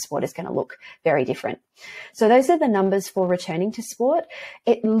return to sport is going to look very different. So those are the numbers for returning to sport.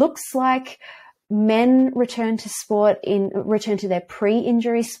 It looks like men return to their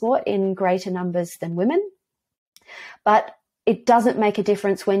pre-injury sport in greater numbers than women. But it doesn't make a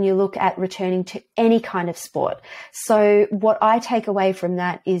difference when you look at returning to any kind of sport. So what I take away from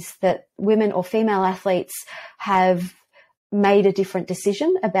that is that women or female athletes have made a different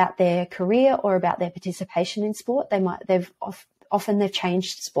decision about their career or about their participation in sport. They've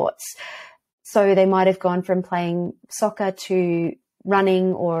changed sports. So they might have gone from playing soccer to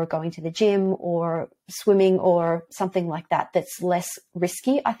running or going to the gym or swimming or something like that that's less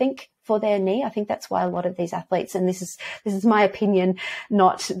risky, I think, for their knee. I think that's why a lot of these athletes, and this is my opinion,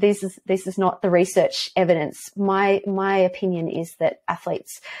 this is not the research evidence. My opinion is that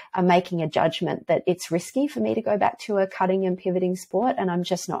athletes are making a judgment that it's risky for me to go back to a cutting and pivoting sport, and I'm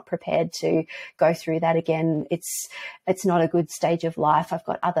just not prepared to go through that again. It's not a good stage of life. I've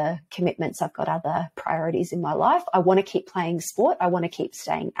got other commitments. I've got other priorities in my life. I want to keep playing sport. I want to keep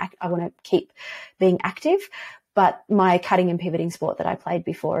I want to keep being active. But my cutting and pivoting sport that I played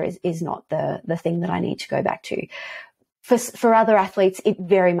before is not the thing that I need to go back to. For other athletes, it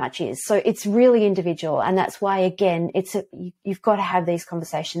very much is. So it's really individual. And that's why, again, you've got to have these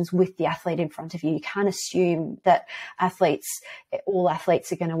conversations with the athlete in front of you. You can't assume that all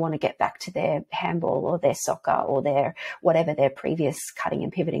athletes are going to want to get back to their handball or their soccer or whatever their previous cutting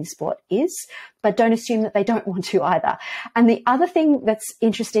and pivoting sport is. But don't assume that they don't want to either. And the other thing that's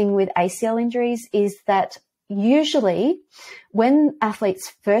interesting with ACL injuries is that usually when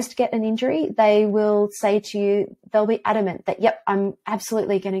athletes first get an injury, they will say to you, they'll be adamant that, yep, I'm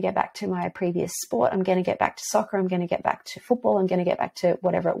absolutely going to get back to my previous sport. I'm going to get back to soccer. I'm going to get back to football. I'm going to get back to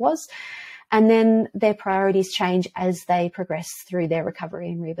whatever it was. And then their priorities change as they progress through their recovery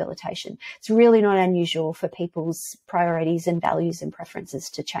and rehabilitation. It's really not unusual for people's priorities and values and preferences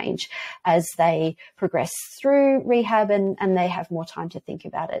to change as they progress through rehab and they have more time to think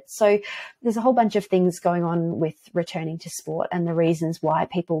about it. So there's a whole bunch of things going on with returning to sport and the reasons why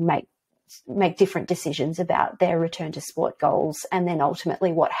people make different decisions about their return to sport goals and then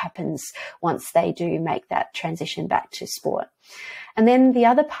ultimately what happens once they do make that transition back to sport. And then the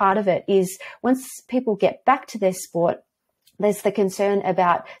other part of it is once people get back to their sport, there's the concern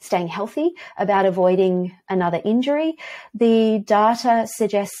about staying healthy, about avoiding another injury. The data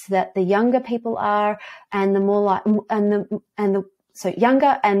suggests that the younger people are and the more so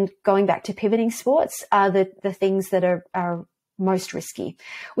younger and going back to pivoting sports are the things that are most risky,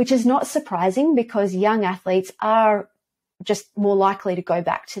 which is not surprising because young athletes are just more likely to go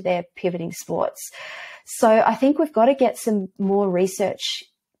back to their pivoting sports. So I think we've got to get some more research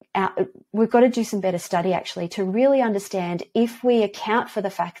out. We've got to do some better study actually to really understand if we account for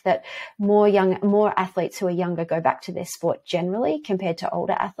the fact that more athletes who are younger go back to their sport generally compared to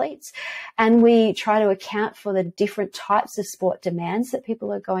older athletes. And we try to account for the different types of sport demands that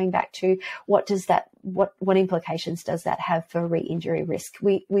people are going back to. What implications does that have for re-injury risk?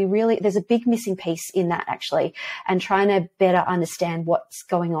 We really, there's a big missing piece in that actually, and trying to better understand what's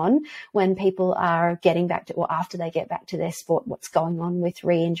going on when people are getting back to, or after they get back to their sport, what's going on with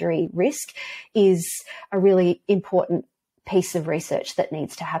re-injury risk is a really important piece of research that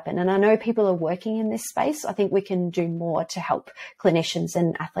needs to happen. And I know people are working in this space. I think we can do more to help clinicians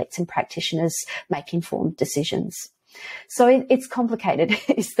and athletes and practitioners make informed decisions. So it's complicated,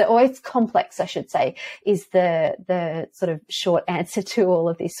 it's complex, I should say, is the sort of short answer to all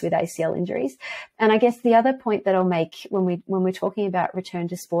of this with ACL injuries. And I guess the other point that I'll make when we're talking about return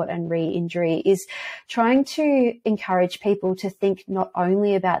to sport and re-injury is trying to encourage people to think not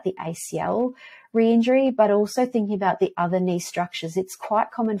only about the ACL re-injury, but also thinking about the other knee structures. It's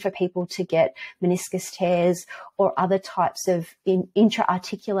quite common for people to get meniscus tears or other types of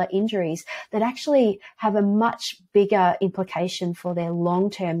intra-articular injuries that actually have a much bigger implication for their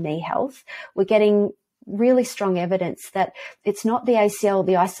long-term knee health. We're getting really strong evidence that it's not the ACL,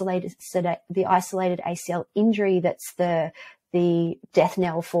 the isolated ACL injury that's the death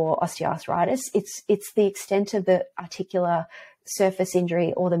knell for osteoarthritis. It's the extent of the articular surface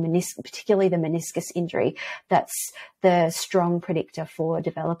injury or particularly the meniscus injury that's the strong predictor for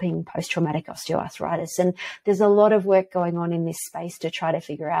developing post-traumatic osteoarthritis. And there's a lot of work going on in this space to try to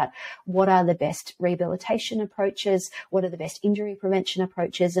figure out what are the best rehabilitation approaches, what are the best injury prevention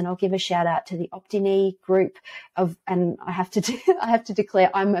approaches. And I'll give a shout out to the OptiKnee group and I have to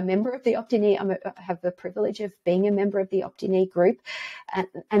declare I'm a member of the OptiKnee. I have the privilege of being a member of the OptiKnee group.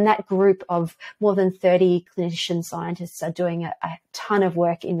 And that group of more than 30 clinician scientists are doing a ton of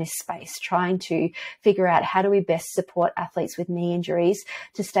work in this space, trying to figure out how do we best support athletes with knee injuries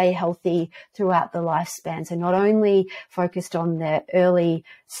to stay healthy throughout the lifespan. So not only focused on the early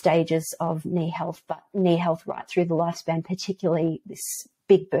stages of knee health, but knee health right through the lifespan, particularly this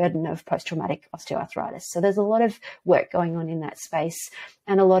big burden of post-traumatic osteoarthritis. So there's a lot of work going on in that space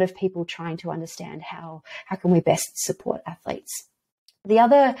and a lot of people trying to understand how can we best support athletes.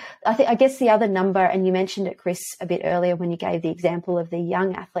 I guess the other number, and you mentioned it, Chris, a bit earlier when you gave the example of the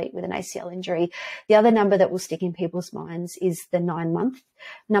young athlete with an ACL injury, the other number that will stick in people's minds is the 9-month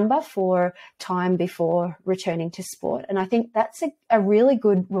number for time before returning to sport. And I think that's a really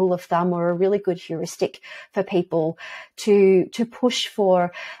good rule of thumb or a really good heuristic for people to push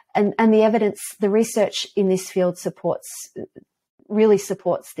for. And the evidence, the research in this field really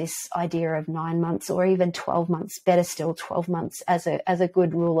supports this idea of 9 months or even 12 months, better still 12 months as a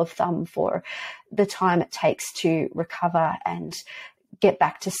good rule of thumb for the time it takes to recover and get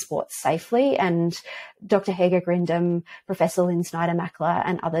back to sports safely. And Dr. Hege Grindum, Professor Lynn Snyder-Mackler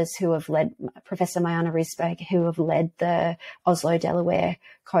and others who have led, Professor Mariana Risberg, who have led the Oslo, Delaware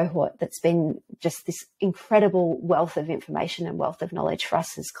cohort, that's been just this incredible wealth of information and wealth of knowledge for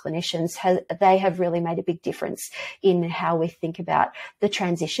us as clinicians. They have really made a big difference in how we think about the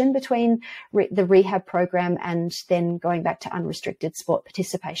transition between the rehab program and then going back to unrestricted sport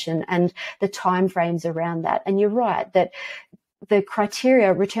participation and the timeframes around that. And you're right that the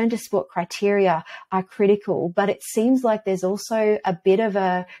criteria, return to sport criteria, are critical, but it seems like there's also a bit of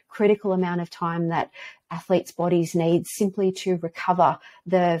a critical amount of time that athletes' bodies need simply to recover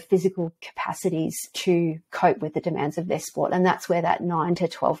the physical capacities to cope with the demands of their sport. And that's where that 9 to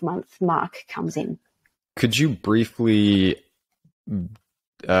 12 month mark comes in. Could you briefly,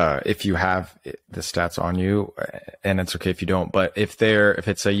 if you have the stats on you, and it's okay if you don't, but if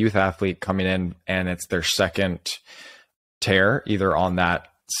it's a youth athlete coming in and it's their second tear, either on that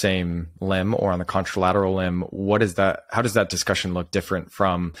same limb or on the contralateral limb, how does that discussion look different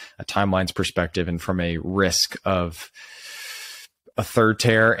from a timelines perspective and from a risk of a third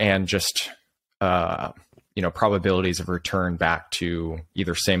tear and just probabilities of return back to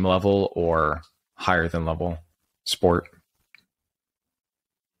either same level or higher than level sport?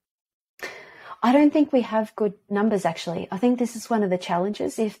 I don't think we have good numbers, actually. I think this is one of the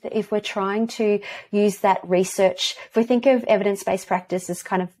challenges. If we're trying to use that research, if we think of evidence-based practice as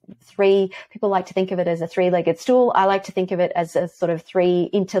kind of people like to think of it as a three-legged stool. I like to think of it as a sort of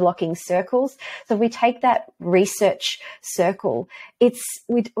 3 interlocking circles. So if we take that research circle,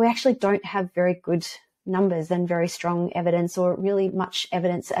 we actually don't have very good numbers and very strong evidence or really much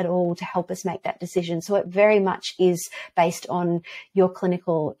evidence at all to help us make that decision. So it very much is based on your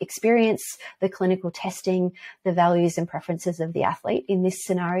clinical experience, the clinical testing, the values and preferences of the athlete in this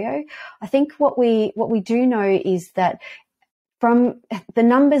scenario. I think what we do know is that from the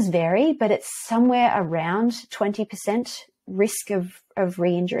numbers vary, but it's somewhere around 20% risk of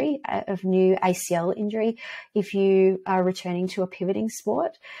re-injury, of new ACL injury, if you are returning to a pivoting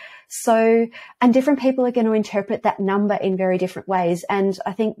sport. So, and different people are going to interpret that number in very different ways. And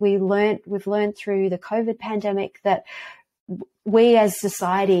I think we've learned through the COVID pandemic that we as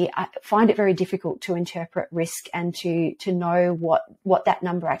society find it very difficult to interpret risk and to know what that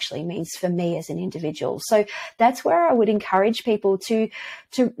number actually means for me as an individual. So that's where I would encourage people to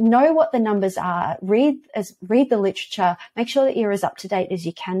know what the numbers are, read the literature, make sure that you're as up to date as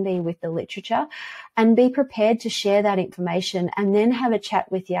you can be with the literature, and be prepared to share that information, and then have a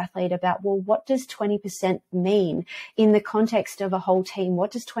chat with the athlete about, well, what does 20% mean in the context of a whole team?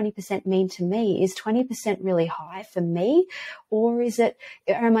 What does 20% mean to me? Is 20% really high for me? or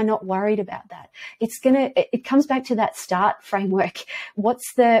am I not worried about that? It comes back to that StaRRT framework.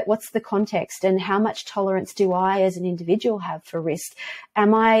 What's the context, and how much tolerance do I as an individual have for risk?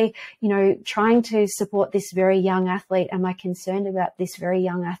 Am I, trying to support this very young athlete? Am I concerned about this very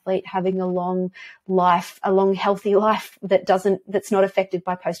young athlete having a long healthy life that's not affected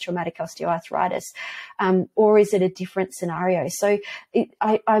by post-traumatic osteoarthritis? Or is it a different scenario? So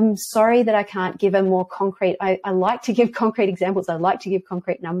I'm sorry that I can't give a more concrete, I like to give concrete examples. I like to give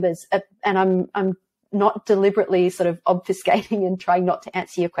concrete numbers, and I'm not deliberately sort of obfuscating and trying not to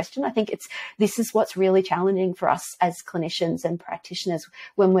answer your question. I think this is what's really challenging for us as clinicians and practitioners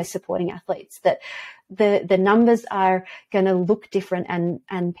when we're supporting athletes, that the numbers are going to look different,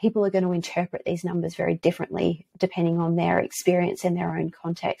 and people are going to interpret these numbers very differently depending on their experience and their own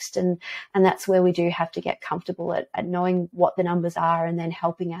context. And that's where we do have to get comfortable at knowing what the numbers are, and then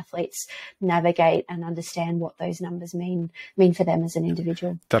helping athletes navigate and understand what those numbers mean for them as an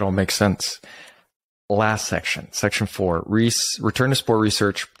individual. That all makes sense. Last section 4, return to sport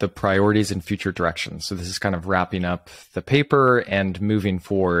research, the priorities and future directions. So this is kind of wrapping up the paper and moving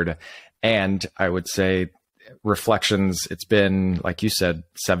forward. And I would say reflections, it's been, like you said,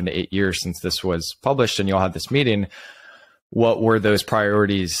 7 to 8 years since this was published and you all had this meeting. What were those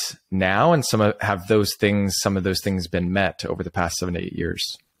priorities now? And some of those things been met over the past 7 to 8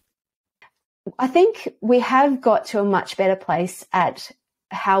 years? I think we have got to a much better place at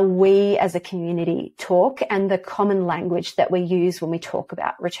how we as a community talk, and the common language that we use when we talk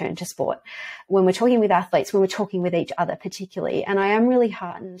about return to sport, when we're talking with athletes, when we're talking with each other particularly. And I am really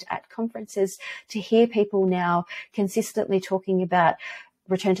heartened at conferences to hear people now consistently talking about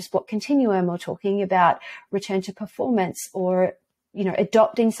return to sport continuum, or talking about return to performance, or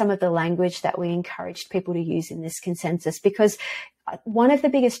adopting some of the language that we encouraged people to use in this consensus. Because one of the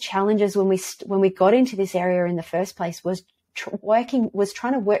biggest challenges when we got into this area in the first place was trying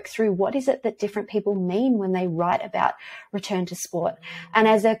to work through what is it that different people mean when they write about return to sport. And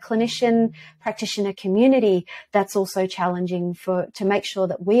as a clinician practitioner community, that's also challenging to make sure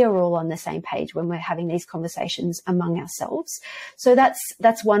that we are all on the same page when we're having these conversations among ourselves. So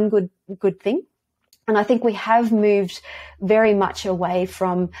that's one good thing. And I think we have moved very much away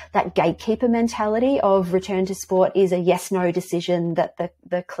from that gatekeeper mentality of return to sport is a yes-no decision that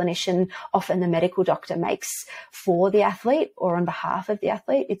the clinician, often the medical doctor, makes for the athlete or on behalf of the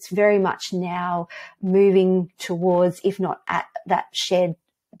athlete. It's very much now moving towards, if not at, that shared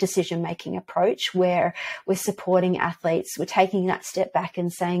decision-making approach where we're supporting athletes. We're taking that step back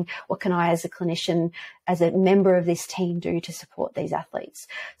and saying, what can I as a clinician, as a member of this team, do to support these athletes?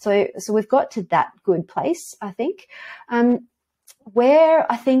 So we've got to that good place, I think. Where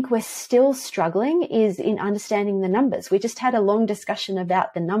I think we're still struggling is in understanding the numbers. We just had a long discussion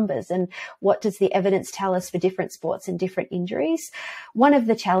about the numbers and what does the evidence tell us for different sports and different injuries. One of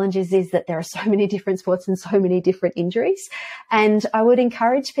the challenges is that there are so many different sports and so many different injuries. And I would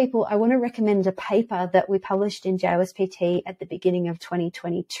encourage people, I want to recommend a paper that we published in JOSPT at the beginning of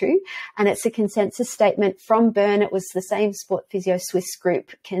 2022. And it's a consensus statement from Bern. It was the same Sport Physio Swiss group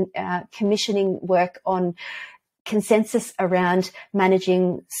commissioning work on consensus around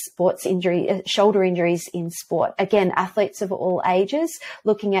managing sports injury, shoulder injuries in sport. Again, athletes of all ages,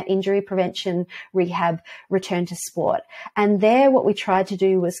 looking at injury prevention, rehab, return to sport. And there, what we tried to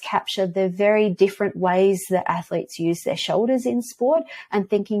do was capture the very different ways that athletes use their shoulders in sport, and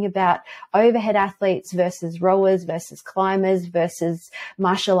thinking about overhead athletes versus rowers versus climbers versus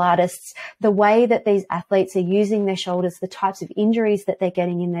martial artists, the way that these athletes are using their shoulders, the types of injuries that they're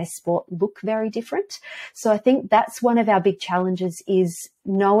getting in their sport look very different. So I think that's one of our big challenges, is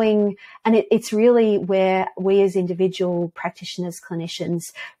knowing, and it's really where we as individual practitioners, clinicians,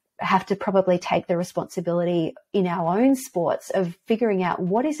 have to probably take the responsibility in our own sports of figuring out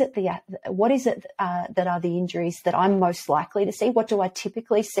what is it that are the injuries that I'm most likely to see? What do I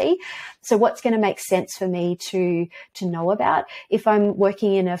typically see? So what's going to make sense for me to know about? If I'm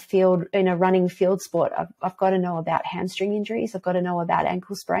working in a running field sport, I've got to know about hamstring injuries. I've got to know about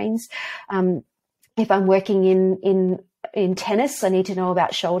ankle sprains. If I'm working in tennis, I need to know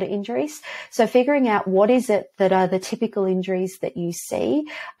about shoulder injuries. So figuring out what is it that are the typical injuries that you see,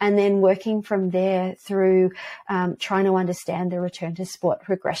 and then working from there through trying to understand the return to sport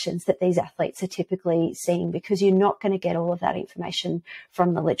progressions that these athletes are typically seeing, because you're not going to get all of that information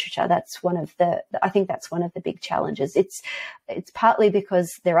from the literature. I think that's one of the big challenges. It's partly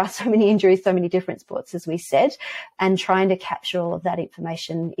because there are so many injuries, so many different sports, as we said, and trying to capture all of that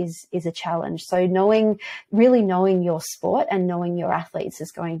information is a challenge. So really knowing your sport and knowing your athletes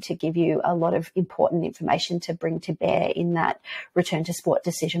is going to give you a lot of important information to bring to bear in that return to sport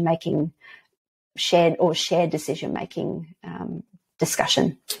decision making shared decision-making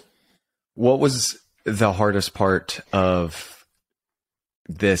discussion. What was the hardest part of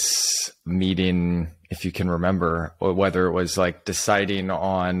this meeting, if you can remember, or whether it was like deciding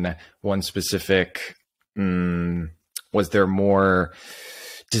on one specific, was there more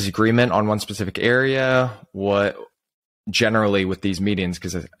disagreement on one specific area? What generally with these meetings,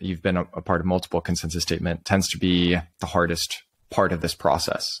 because you've been a part of multiple consensus statement, tends to be the hardest part of this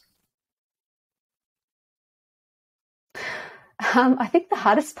process? I think the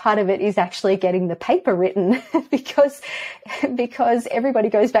hardest part of it is actually getting the paper written because everybody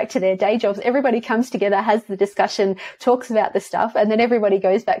goes back to their day jobs. Everybody comes together, has the discussion, talks about the stuff, and then everybody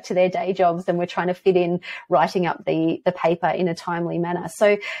goes back to their day jobs, and we're trying to fit in writing up the paper in a timely manner.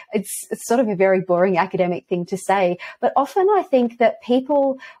 So it's sort of a very boring academic thing to say. But often I think that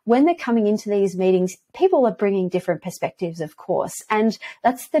people, when they're coming into these meetings, people are bringing different perspectives, of course. And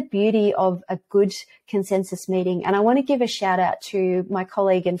that's the beauty of a good consensus meeting. And I want to give a shout out to my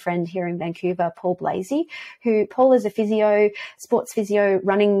colleague and friend here in Vancouver, Paul Blasey, Paul is a physio, sports physio,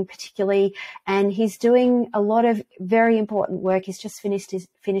 running particularly, and he's doing a lot of very important work. He's just finished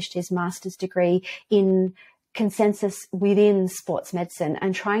his master's degree in consensus within sports medicine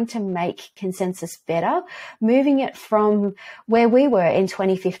and trying to make consensus better, moving it from where we were in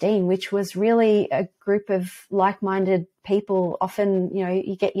 2015, which was really a group of like-minded people. Often,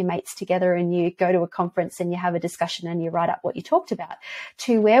 you get your mates together and you go to a conference and you have a discussion and you write up what you talked about,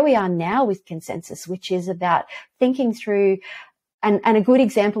 to where we are now with consensus, which is about thinking through. And a good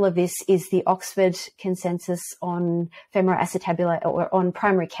example of this is the Oxford consensus on femoroacetabular, or on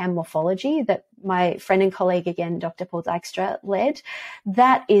primary cam morphology, that my friend and colleague again, Dr. Paul Dykstra, led.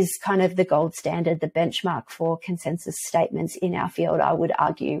 That is kind of the gold standard, the benchmark for consensus statements in our field, I would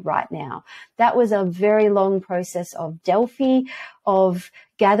argue, right now. That was a very long process of Delphi, of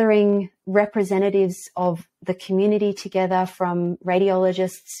gathering representatives of the community together, from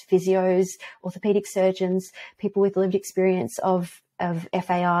radiologists, physios, orthopedic surgeons, people with lived experience of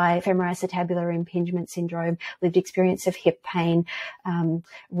FAI, femoroacetabular impingement syndrome, lived experience of hip pain,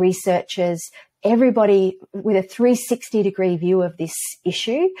 researchers, everybody with a 360-degree view of this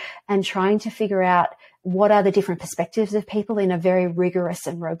issue, and trying to figure out what are the different perspectives of people in a very rigorous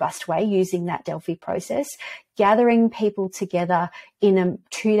and robust way using that Delphi process, gathering people together in a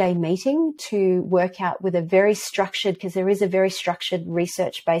 2-day meeting to work out with a very structured, because there is a very structured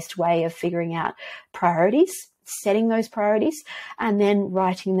research-based way of figuring out priorities, setting those priorities, and then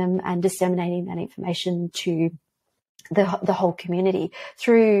writing them and disseminating that information to the whole community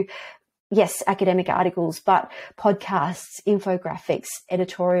through, yes, academic articles, but podcasts, infographics,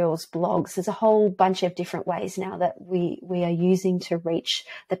 editorials, blogs. There's a whole bunch of different ways now that we are using to reach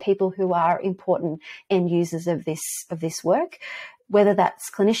the people who are important end users of this work, whether that's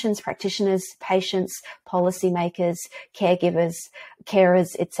clinicians, practitioners, patients, policymakers, caregivers, carers,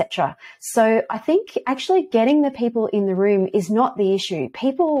 etc. So I think actually getting the people in the room is not the issue.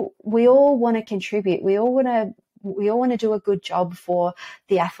 We all want to contribute. We all want to do a good job for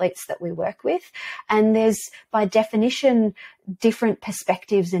the athletes that we work with. And there's, by definition, different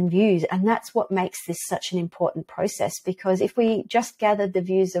perspectives and views. And that's what makes this such an important process, because if we just gathered the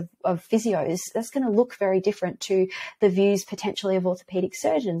views of physios, that's going to look very different to the views potentially of orthopedic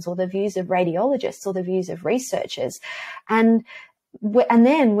surgeons, or the views of radiologists, or the views of researchers. And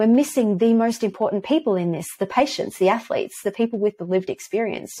then we're missing the most important people in this, the patients, the athletes, the people with the lived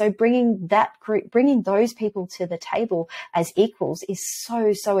experience. So bringing those people to the table as equals is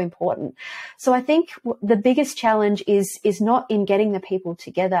so, so important. So I think the biggest challenge is not in getting the people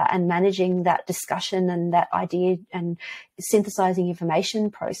together and managing that discussion and that idea and synthesizing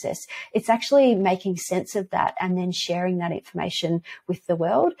information process. It's actually making sense of that and then sharing that information with the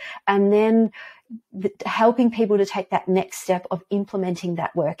world, and then helping people to take that next step of implementing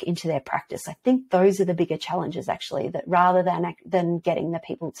that work into their practice. I think those are the bigger challenges, actually, that rather than getting the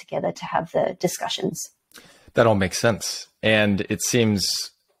people together to have the discussions. That all makes sense. And it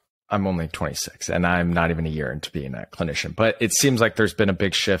seems, I'm only 26 and I'm not even a year into being a clinician, but it seems like there's been a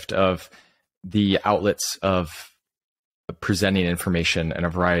big shift of the outlets of presenting information in a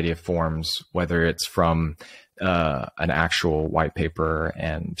variety of forms, whether it's from an actual white paper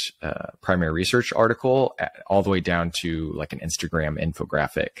and primary research article, all the way down to like an Instagram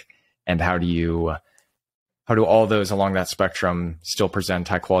infographic. And how do all those along that spectrum still present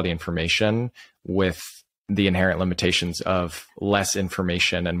high quality information with the inherent limitations of less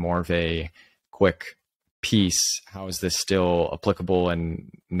information and more of a quick piece? How is this still applicable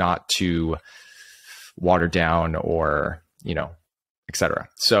and not too watered down, or, et cetera?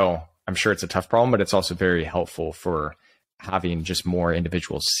 So I'm sure it's a tough problem, but it's also very helpful for having just more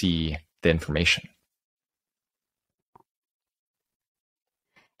individuals see the information.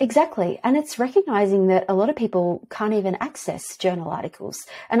 Exactly. And it's recognizing that a lot of people can't even access journal articles.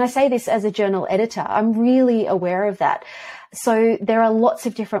 And I say this as a journal editor. I'm really aware of that. So there are lots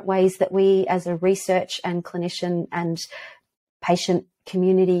of different ways that we as a research and clinician and patient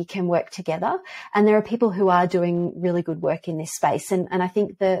community can work together. And there are people who are doing really good work in this space. And I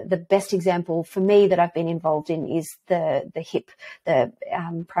think the best example for me that I've been involved in is the HIP, the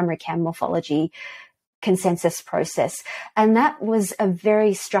primary cam morphology consensus process. And that was a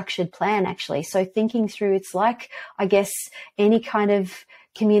very structured plan, actually. So thinking through, it's like, I guess, any kind of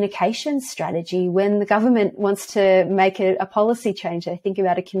communication strategy. When the government wants to make a policy change, they think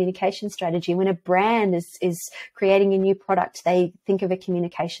about a communication strategy. When a brand is creating a new product, they think of a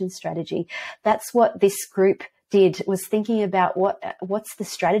communication strategy. That's what this group did, was thinking about what's the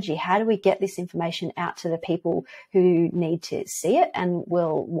strategy? How do we get this information out to the people who need to see it and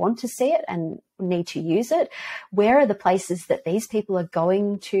will want to see it and need to use it? Where are the places that these people are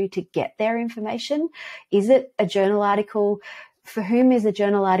going to get their information? Is it a journal article? For whom is a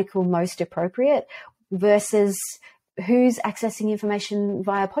journal article most appropriate versus who's accessing information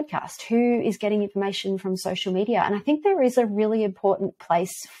via podcast? Who is getting information from social media? And I think there is a really important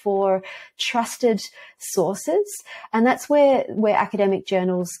place for trusted sources. And that's where academic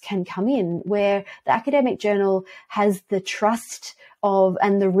journals can come in, where the academic journal has the trust of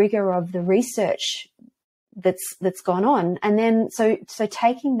and the rigor of the research that's gone on. And then so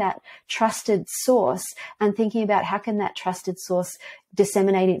taking that trusted source and thinking about how can that trusted source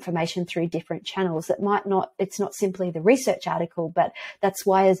disseminate information through different channels that might not, it's not simply the research article, but that's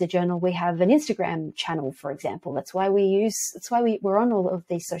why as a journal we have an Instagram channel, for example. That's why we're on all of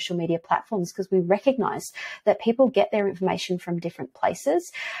these social media platforms, because we recognize that people get their information from different places.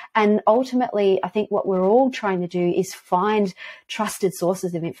 And ultimately, I think what we're all trying to do is find trusted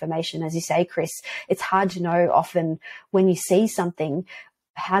sources of information. As you say, Chris, it's hard to know often when you see something,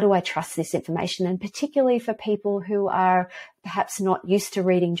 how do I trust this information? And particularly for people who are perhaps not used to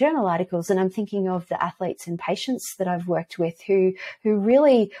reading journal articles. And I'm thinking of the athletes and patients that I've worked with who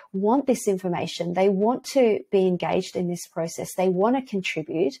really want this information. They want to be engaged in this process. They want to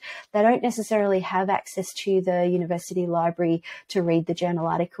contribute. They don't necessarily have access to the university library to read the journal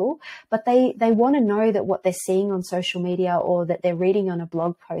article, but they want to know that what they're seeing on social media or that they're reading on a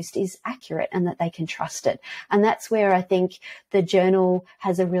blog post is accurate and that they can trust it. And that's where I think the journal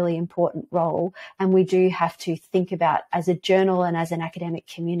has a really important role. And we do have to think about, as a journal and as an academic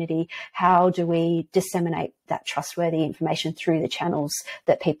community, how do we disseminate that trustworthy information through the channels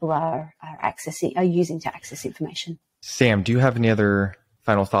that people are using to access information. Sam, do you have any other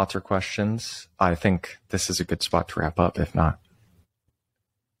final thoughts or questions? I think this is a good spot to wrap up, if not.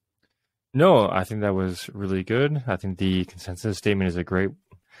 No, I think that was really good. I think the consensus statement is a great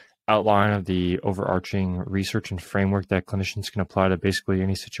outline of the overarching research and framework that clinicians can apply to basically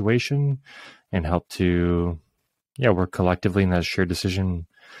any situation and help to work collectively in that shared decision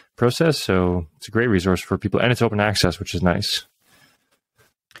process. So it's a great resource for people, and it's open access, which is nice.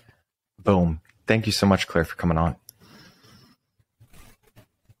 Boom. Thank you so much, Claire, for coming on.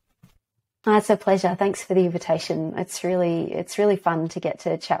 It's a pleasure. Thanks for the invitation. It's really fun to get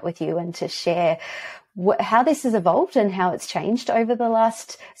to chat with you and to share how this has evolved and how it's changed over the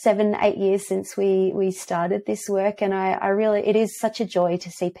last 7-8 years since we started this work. And it is such a joy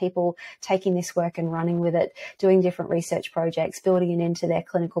to see people taking this work and running with it, doing different research projects, building it into their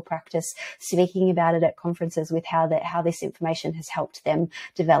clinical practice, speaking about it at conferences with how this information has helped them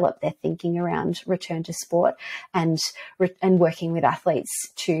develop their thinking around return to sport and working with athletes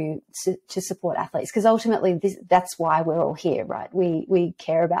to support athletes. Because ultimately that's why we're all here, right? We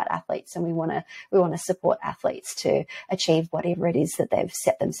care about athletes and we want to support athletes to achieve whatever it is that they've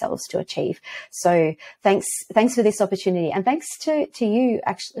set themselves to achieve. So thanks for this opportunity, and thanks to you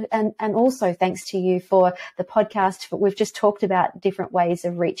actually, and also thanks to you for the podcast. We've just talked about different ways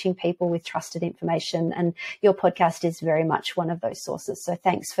of reaching people with trusted information, and your podcast is very much one of those sources. So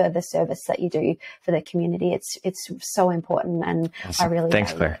thanks for the service that you do for the community. It's so important, and awesome. I really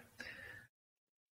thanks, Claire.